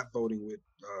from not voting with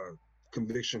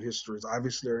conviction histories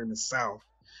obviously are in the South.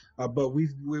 But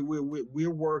we're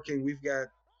working. We've got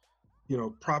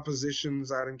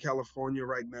propositions out in California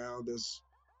right now. There's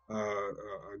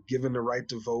given the right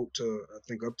to vote to I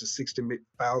think up to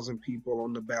 60,000 people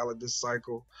on the ballot this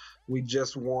cycle. We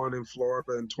just won in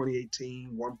Florida in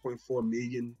 2018, 1.4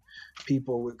 million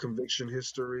people with conviction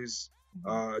histories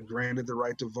granted the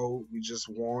right to vote. We just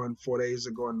won 4 days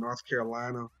ago in North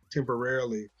Carolina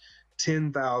temporarily.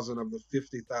 10,000 of the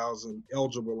 50,000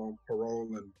 eligible on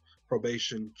parole and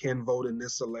probation can vote in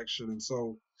this election, and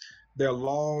so there are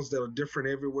laws that are different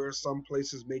everywhere. Some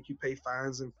places make you pay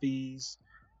fines and fees.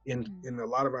 In a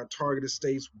lot of our targeted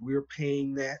states, we're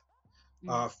paying that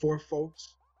for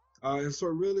folks. And so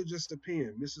it really just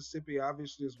depends. Mississippi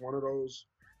obviously is one of those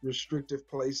restrictive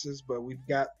places, but we've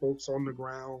got folks on the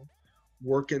ground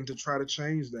working to try to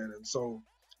change that. And so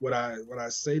what I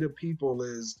say to people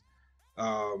is,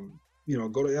 go to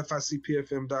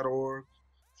ficpfm.org,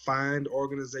 find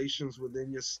organizations within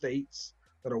your states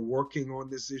that are working on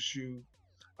this issue,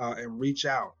 and reach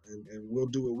out, and we'll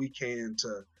do what we can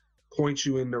to point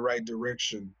you in the right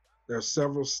direction. There are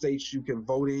several states you can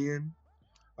vote in,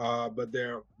 but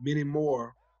there are many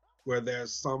more where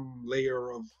there's some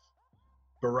layer of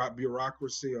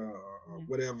bureaucracy or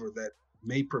whatever that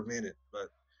may prevent it. But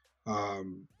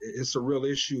it's a real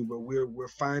issue. But we're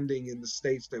finding in the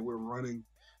states that we're running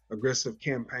aggressive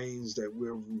campaigns that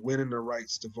we're winning the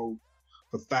rights to vote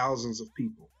for thousands of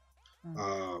people.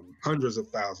 Hundreds of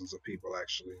thousands of people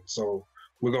actually. So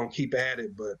we're gonna keep at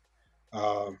it, but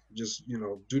just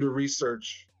do the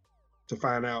research to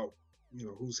find out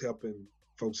who's helping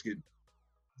folks get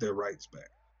their rights back.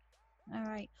 All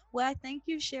right. Well, I thank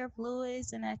you, Sheriff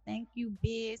Lewis, and I thank you,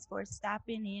 Biz, for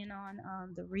stopping in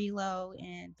on the reload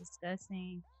and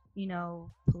discussing,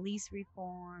 police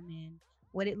reform and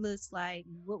what it looks like,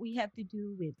 and what we have to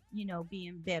do with,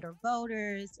 being better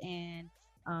voters and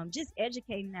just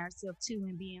educating ourselves too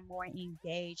and being more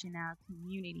engaged in our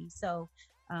community. So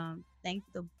thank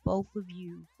the both of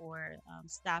you for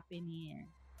stopping in.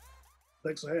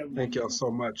 Thanks for having me. Thank y'all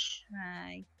so much.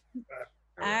 Bye.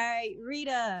 All right,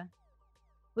 Rita,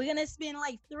 we're going to spend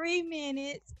like 3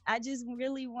 minutes. I just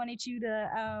really wanted you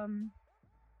to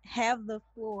have the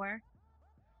floor,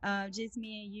 just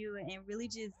me and you, and really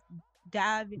just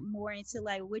dive more into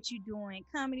like what you're doing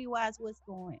comedy wise, what's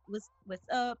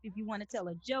up. If you want to tell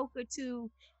a joke or two,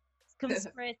 come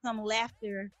spread some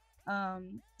laughter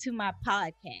to my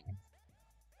podcast.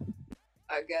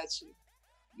 I got you.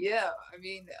 Yeah, I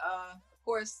mean, of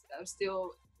course, I'm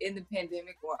still in the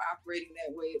pandemic or operating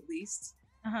that way at least.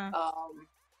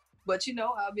 But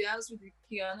I'll be honest with you,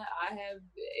 Kiana, I have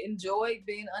enjoyed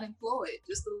being unemployed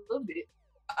just a little bit.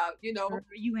 You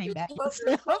ain't by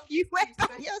yourself. You ain't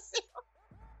by yourself.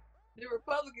 The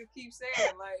Republicans keep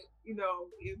saying, like,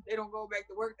 if they don't go back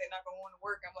to work, they're not going to want to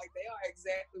work. I'm like, they are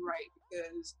exactly right,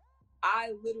 because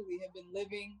I literally have been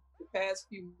living the past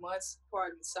few months,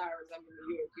 pardon the sirens, I'm in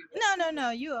New York. No,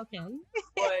 you okay.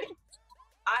 But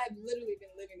I've literally been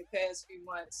living the past few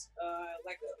months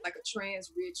like a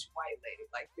trans rich white lady.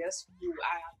 Like, that's who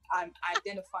I'm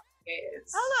identifying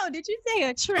as. Hold on, did you say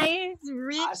a trans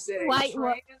rich white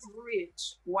woman? Trans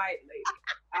rich white lady.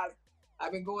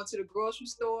 I've been going to the grocery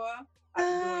store.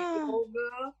 I've been doing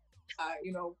yoga. I,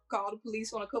 call the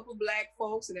police on a couple of black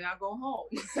folks, and then I go home.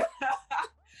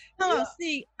 Oh,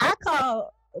 see, I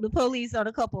call the police on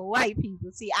a couple of white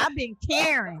people. See, I've been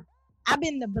Karen. I've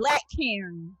been the black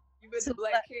Karen. You've been the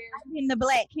black Karen? I've been the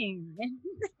black Karen.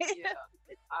 Yeah.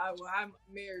 I'm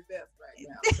Mary Beth right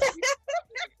now. So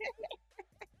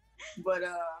but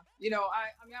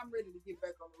I'm ready to get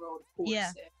back on the road, of course.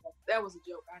 Yeah. That was a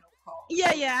joke. I don't call.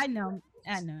 Yeah, I know.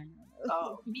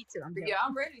 Me too. But yeah,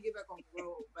 I'm ready to get back on the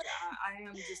road, but I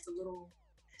am just a little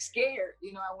scared.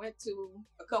 You know, I went to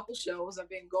a couple shows. I've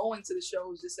been going to the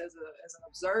shows just as an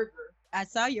observer. I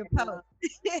saw your And, post.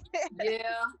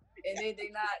 yeah, and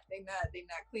they not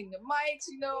cleaning the mics,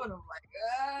 you know, and I'm like,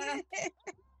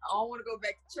 I don't want to go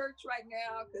back to church right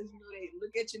now because you know they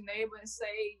look at your neighbor and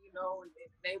say, you know, and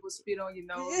the neighbor spit on your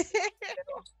nose. You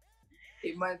know,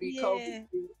 it might be COVID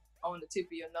on the tip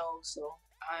of your nose, so.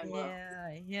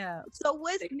 Yeah. So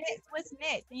what's next? What's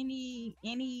next? Any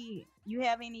you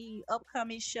have any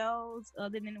upcoming shows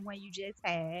other than the one you just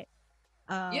had?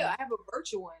 Yeah, I have a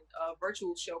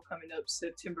virtual show coming up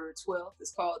September 12th.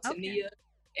 It's called Tania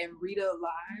and Rita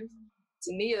Live.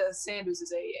 Tania Sanders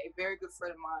is a very good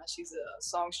friend of mine. She's a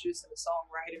songstress and a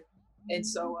songwriter. And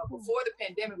so before the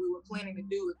pandemic, we were planning to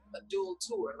do a dual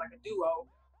tour, like a duo,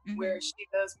 where she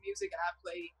does music and I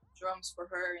play drums for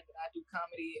her, and then I do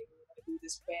comedy, and we're going to do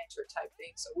this banter type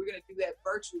thing. So we're going to do that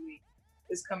virtually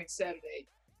this coming Saturday.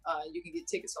 You can get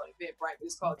tickets on Eventbrite, but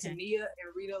it's called Tania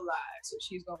and Rita Live. So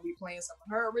she's going to be playing some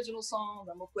of her original songs.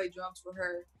 I'm going to play drums for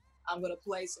her. I'm going to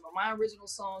play some of my original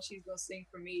songs. She's going to sing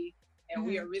for me. And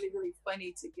we are really, really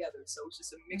funny together. So it's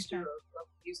just a mixture of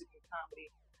music and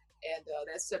comedy. And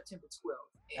that's September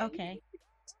 12th. And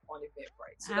on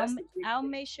Eventbrite. So I'll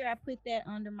make sure I put that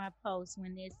under my post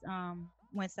when this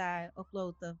once I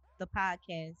upload the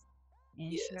podcast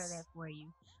and share that for you.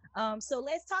 So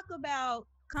let's talk about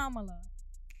Kamala,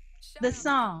 the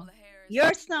song,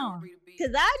 your song,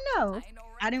 because I know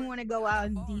I didn't want to go out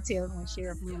in details when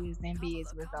Sheriff Lewis and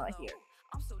Biz was on here,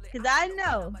 because I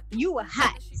know you were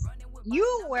hot.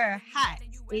 You were hot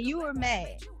and you were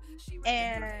mad,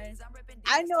 and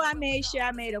I know I made sure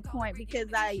I made a point because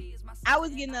I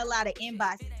was getting a lot of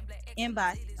inbox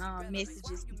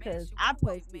messages because I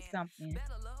posted something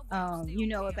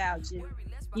about just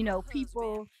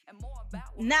people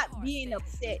not being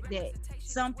upset that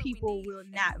some people will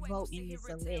not vote in this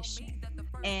election,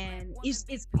 and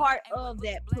it's part of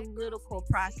that political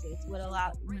process when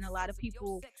a lot of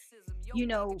people,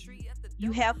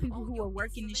 you have people who are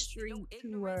working the street,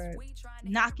 who are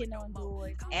knocking on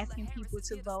doors, asking people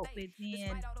to vote, but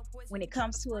then when it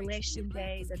comes to election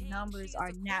day, the numbers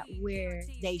are not where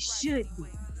they should be.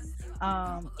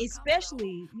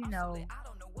 Especially,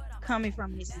 coming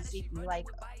from Mississippi, like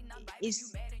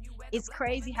it's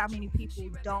crazy how many people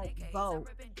don't vote,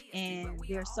 and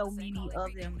there's so many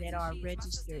of them that are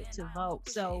registered to vote.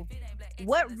 So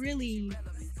what really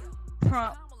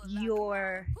prompt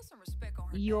your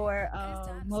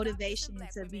motivation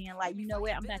to being like, you know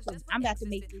what, I'm about to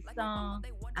make this song.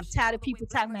 I'm tired of people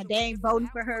talking about they ain't voting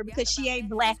for her because she ain't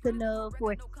black enough,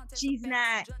 or she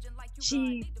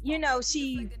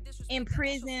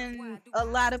imprisoned a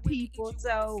lot of people.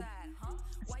 So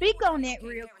speak on that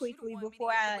real quickly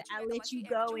before I let you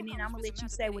go, and then I'm gonna let you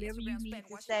say whatever you need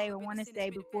to say or want to say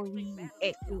before we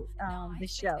exit the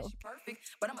show.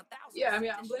 Yeah, I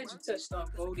mean, I'm glad you touched on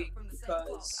voting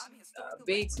because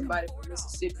being somebody from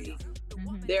Mississippi,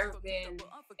 there have been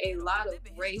a lot of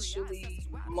racially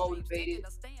motivated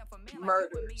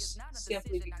murders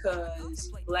simply because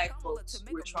Black folks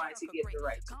were trying to get the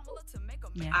right to vote.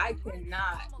 I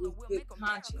cannot, with good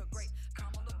conscience,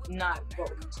 not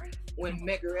vote when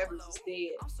Medgar Evers is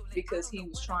dead because he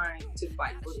was trying to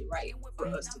fight for the right for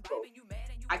us to vote.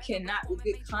 I cannot, with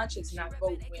good conscience, not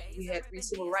vote when we had 3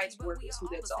 civil rights workers who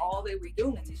that's all they were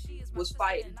doing was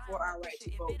fighting for our right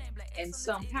to vote. And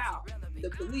somehow the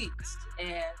police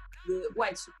and the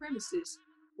white supremacists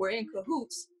were in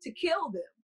cahoots to kill them.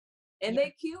 And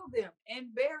they killed them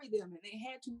and buried them, and they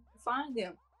had to find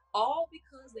them, all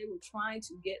because they were trying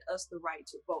to get us the right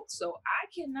to vote. So I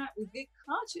cannot, with good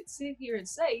conscience, sit here and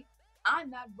say,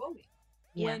 I'm not voting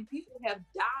when people have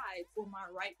died for my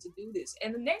right to do this.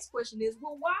 And the next question is,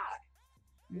 well, why?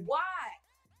 Why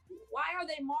are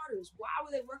they martyrs? Why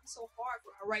were they working so hard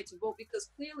for our right to vote? Because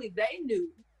clearly they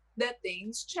knew that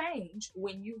things change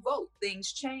when you vote.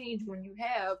 Things change when you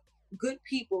have good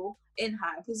people in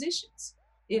high positions.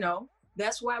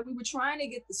 That's why we were trying to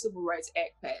get the Civil Rights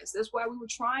Act passed. That's why we were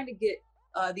trying to get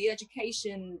the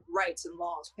education rights and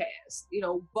laws passed.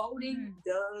 Voting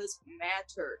does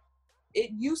matter.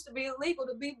 It used to be illegal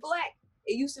to be Black.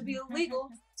 It used to be illegal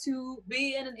to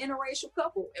be in an interracial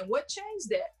couple. And what changed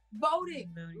that?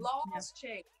 Voting. Laws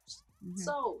changed.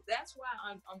 So that's why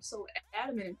I'm so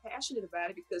adamant and passionate about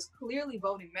it, because clearly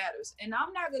voting matters. And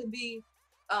I'm not going to be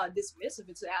dismissive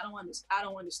and say I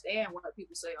don't understand why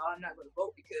people say, oh, I'm not going to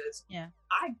vote, because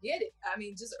I get it. I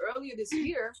mean, just earlier this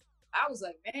year, I was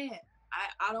like, man,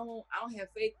 I don't have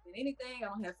faith in anything. I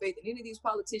don't have faith in any of these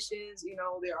politicians.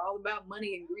 They're all about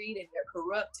money and greed, and they're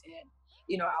corrupt. And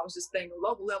I was just thinking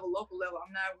local level.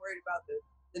 I'm not worried about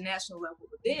the national level.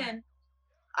 But then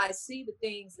I see the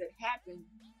things that happen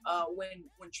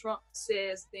when Trump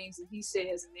says things that he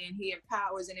says, and then he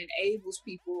empowers and enables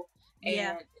people.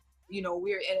 And,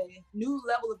 we're at a new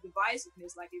level of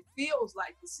divisiveness. Like, it feels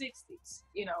like the 60s,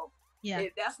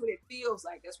 that's what it feels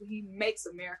like. That's what he makes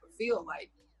America feel like.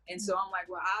 And so I'm like,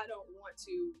 well, I don't want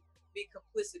to be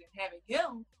complicit in having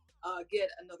him get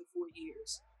another 4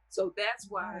 years. So that's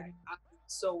why I'm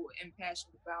so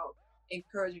impassioned about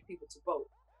encouraging people to vote.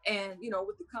 And,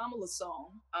 with the Kamala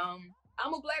song,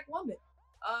 I'm a Black woman.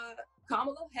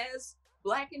 Kamala has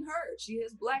Black in her. She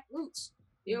has Black roots.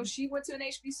 She went to an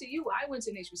HBCU. I went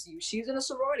to an HBCU. She's in a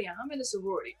sorority. I'm in a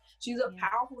sorority. She's a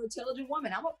powerful, intelligent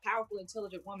woman. I'm a powerful,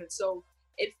 intelligent woman. So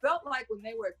it felt like when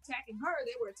they were attacking her,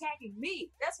 they were attacking me.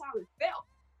 That's how it felt.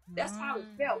 That's how it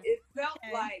felt.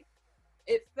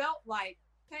 It felt like,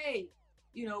 hey,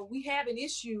 we have an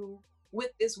issue with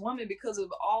this woman because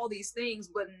of all these things,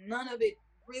 but none of it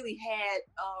really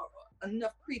had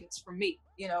enough credence for me,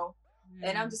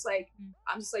 And I'm just like,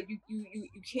 you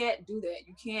can't do that.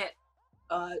 You can't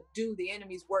do the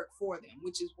enemy's work for them,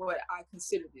 which is what I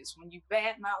consider this. When you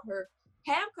badmouth her,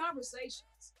 have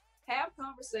conversations,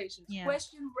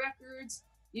 question records,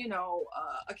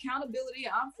 accountability.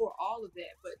 I'm for all of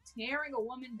that, but tearing a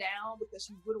woman down because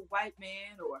she's with a white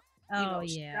man, or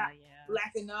she's not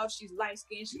Black enough, she's light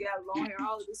skinned, she got long hair,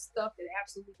 all of this stuff that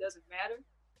absolutely doesn't matter.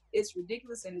 It's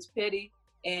ridiculous and it's petty,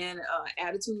 and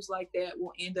attitudes like that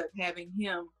will end up having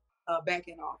him back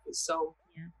in office. So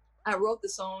I wrote the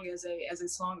song as a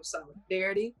song of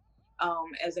solidarity,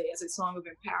 as a song of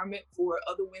empowerment for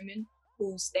other women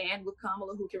who stand with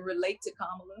Kamala, who can relate to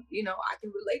Kamala. I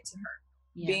can relate to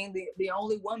her being the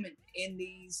only woman in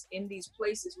these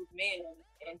places with men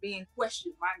and being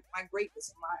questioned, my greatness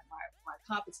and my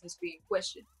competence being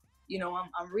questioned.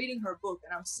 I'm reading her book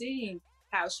and I'm seeing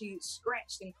how she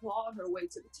scratched and clawed her way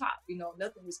to the top.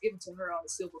 Nothing was given to her on a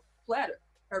silver platter.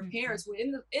 Her parents were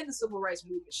in the civil rights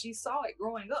movement. She saw it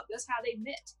growing up. That's how they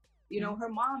met. Her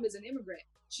mom is an immigrant.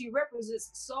 She represents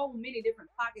so many different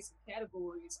pockets and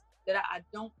categories that I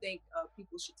don't think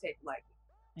people should take lightly.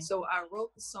 So I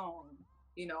wrote the song,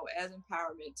 as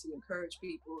empowerment to encourage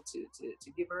people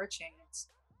to give her a chance,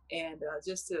 and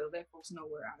just to let folks know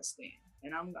where I stand.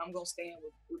 And I'm gonna stand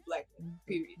with Black women,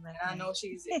 period. And I know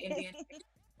she's Indian, a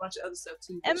bunch of other stuff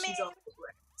too, but she's also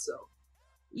Black. So.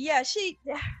 Yeah,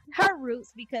 her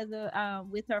roots, because of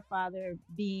with her father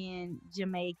being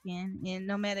Jamaican, and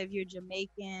no matter if you're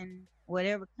Jamaican,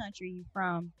 whatever country you're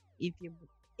from,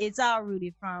 it's all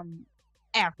rooted from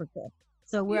Africa.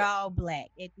 So we're all Black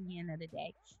at the end of the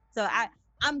day. So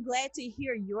I'm glad to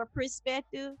hear your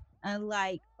perspective,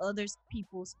 unlike other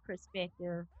people's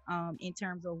perspective, in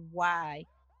terms of why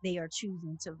they are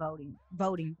choosing to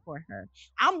voting for her.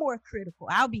 I'm more critical.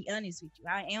 I'll be honest with you.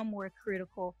 I am more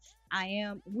critical. I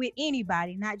am with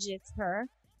anybody, not just her.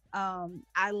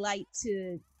 I like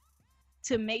to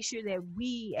make sure that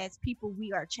we as people,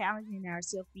 we are challenging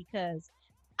ourselves, because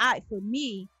for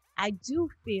me, I do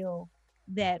feel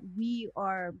that we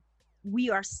are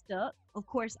stuck. Of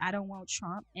course, I don't want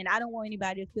Trump, and I don't want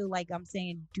anybody to feel like I'm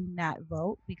saying do not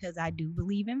vote, because I do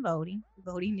believe in voting.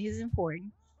 Voting is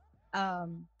important.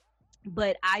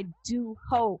 But I do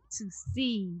hope to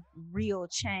see real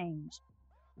change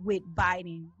with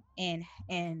Biden and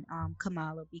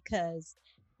Kamala, because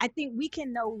I think we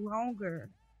can no longer,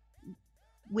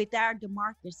 with our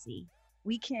democracy,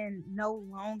 we can no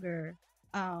longer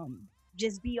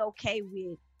just be okay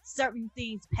with certain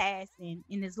things passing,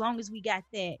 and as long as we got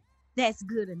that, that's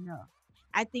good enough.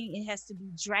 I think it has to be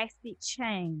drastic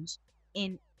change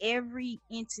in every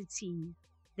entity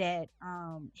that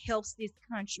helps this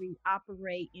country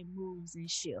operate and moves and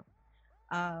shift.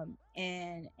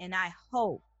 And I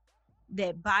hope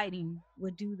that Biden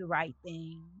would do the right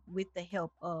thing with the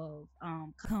help of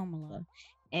Kamala.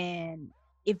 And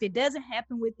if it doesn't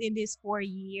happen within this 4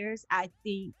 years, I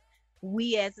think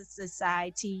we as a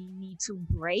society need to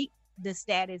break the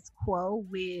status quo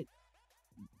with,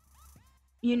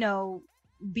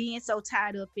 being so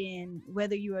tied up in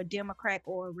whether you're a Democrat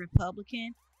or a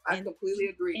Republican. I completely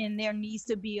agree. And there needs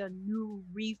to be a new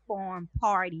reform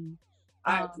party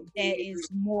that is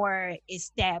more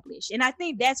established. And I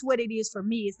think that's what it is for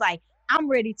me. It's like, I'm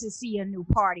ready to see a new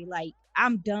party. Like,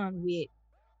 I'm done with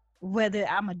whether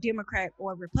I'm a Democrat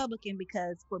or a Republican,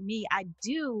 because for me, I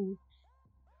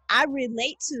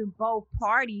relate to both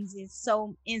parties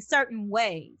in certain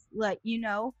ways, like,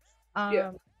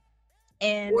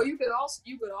 and well, you could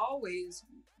always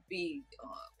be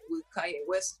with Kanye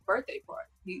West's birthday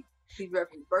party. He's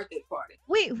repping birthday party.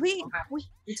 We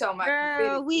talking about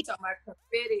girl, confetti. We talking about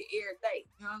confetti every day.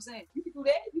 You know what I'm saying? You can do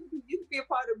that. You can be a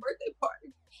part of the birthday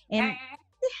party. And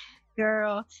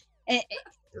girl, and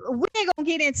we ain't gonna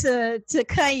get into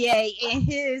Kanye and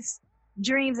his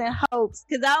dreams and hopes,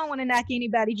 because I don't want to knock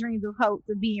anybody's dreams of hopes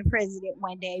of being president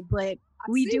one day, but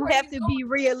we do have to be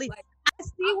realistic. Like, I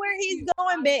see where he's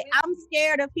going, but I'm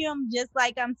scared of him just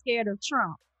like I'm scared of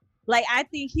Trump. Like, I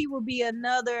think he will be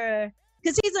another,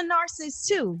 because he's a narcissist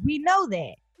too. We know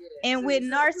that. Yeah, and so with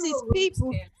narcissist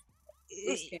people,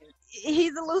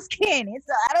 he's a loose cannon.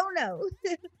 So I don't know.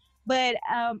 But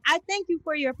I thank you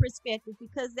for your perspective,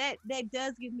 because that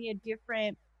does give me a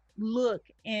different look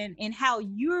in how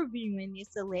you're viewing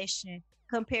this election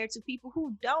compared to people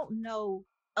who don't know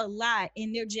a lot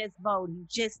and they're just voting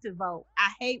just to vote.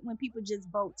 I hate when people just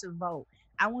vote to vote.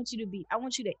 I want you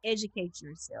to educate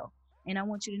yourself, and I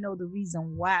want you to know the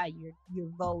reason why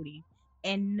you're voting,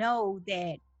 and know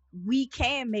that we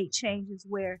can make changes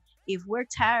where if we're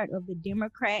tired of the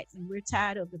Democrats and we're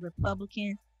tired of the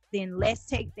Republicans, then let's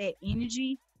take that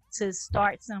energy to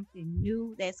start something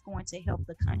new that's going to help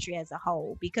the country as a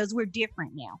whole, because we're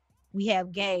different now. We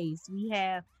have gays, we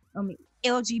have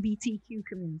LGBTQ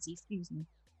community,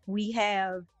 we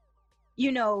have,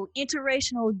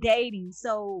 interracial dating.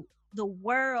 So the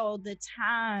world, the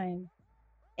time,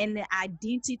 and the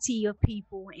identity of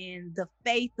people, and the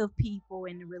faith of people,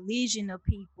 and the religion of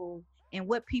people, and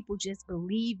what people just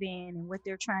believe in, and what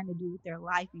they're trying to do with their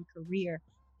life and career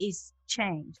is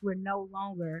changed. We're no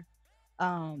longer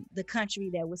the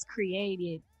country that was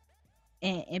created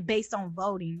and based on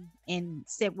voting in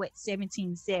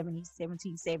 1770,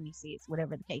 1776,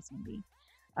 whatever the case may be.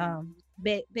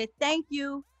 But thank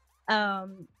you.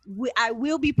 I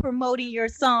will be promoting your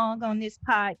song on this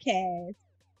podcast,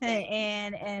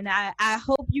 and I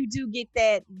hope you do get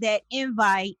that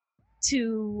invite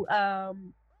to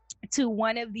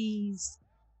one of these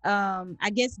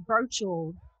I guess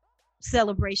virtual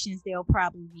celebrations they'll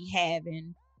probably be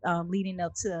having leading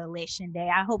up to election day.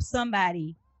 I hope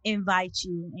somebody invites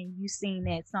you and you sing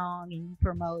that song and you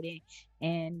promote it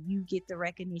and you get the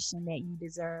recognition that you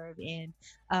deserve. And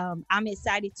I'm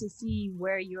excited to see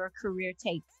where your career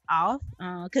takes off,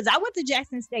 because I went to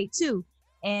Jackson State too,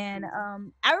 and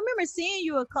I remember seeing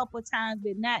you a couple of times,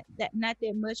 but not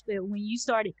that much. But when you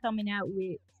started coming out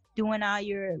with doing all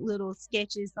your little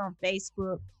sketches on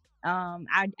Facebook,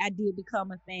 I did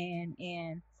become a fan,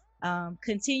 and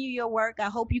continue your work. I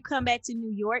hope you come back to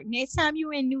New York. Next time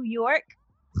you're in New York,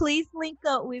 please link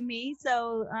up with me.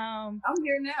 So I'm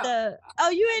here now.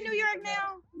 You in New York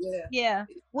now? Yeah.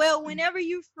 Well, whenever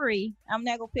you're free, I'm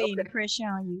not gonna put any pressure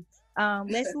on you.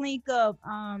 Let's link up.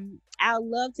 I'd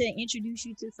love to introduce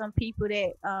you to some people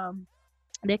that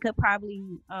could probably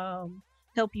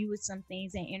help you with some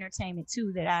things in entertainment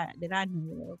too that I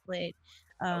know of. But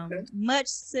much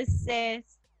success.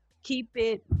 Keep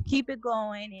it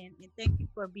going, and thank you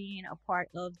for being a part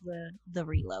of the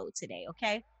Reload today.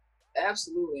 Okay.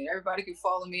 Absolutely. Everybody can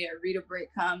follow me at Rita Brent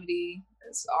Comedy.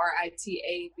 That's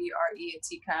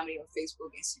RITABRENT Comedy on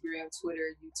Facebook, Instagram,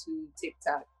 Twitter, YouTube,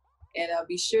 TikTok. And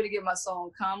be sure to get my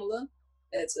song Kamala.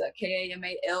 That's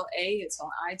Kamala. It's on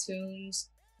iTunes.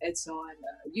 It's on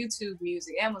YouTube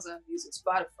Music, Amazon Music,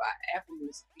 Spotify, Apple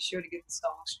Music. Be sure to get the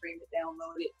song, stream it,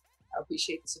 download it. I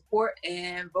appreciate the support,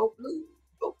 and vote blue.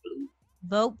 Vote blue.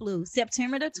 Vote blue.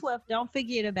 September the 12th. Don't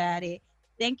forget about it.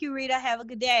 Thank you, Rita. Have a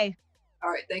good day. All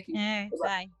right. Thank you. All right.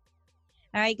 Bye.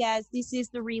 All right, guys. This is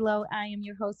The Reload. I am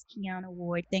your host, Kiana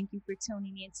Ward. Thank you for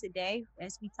tuning in today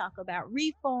as we talk about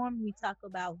reform, we talk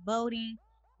about voting,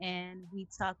 and we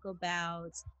talk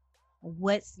about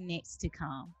what's next to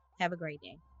come. Have a great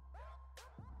day.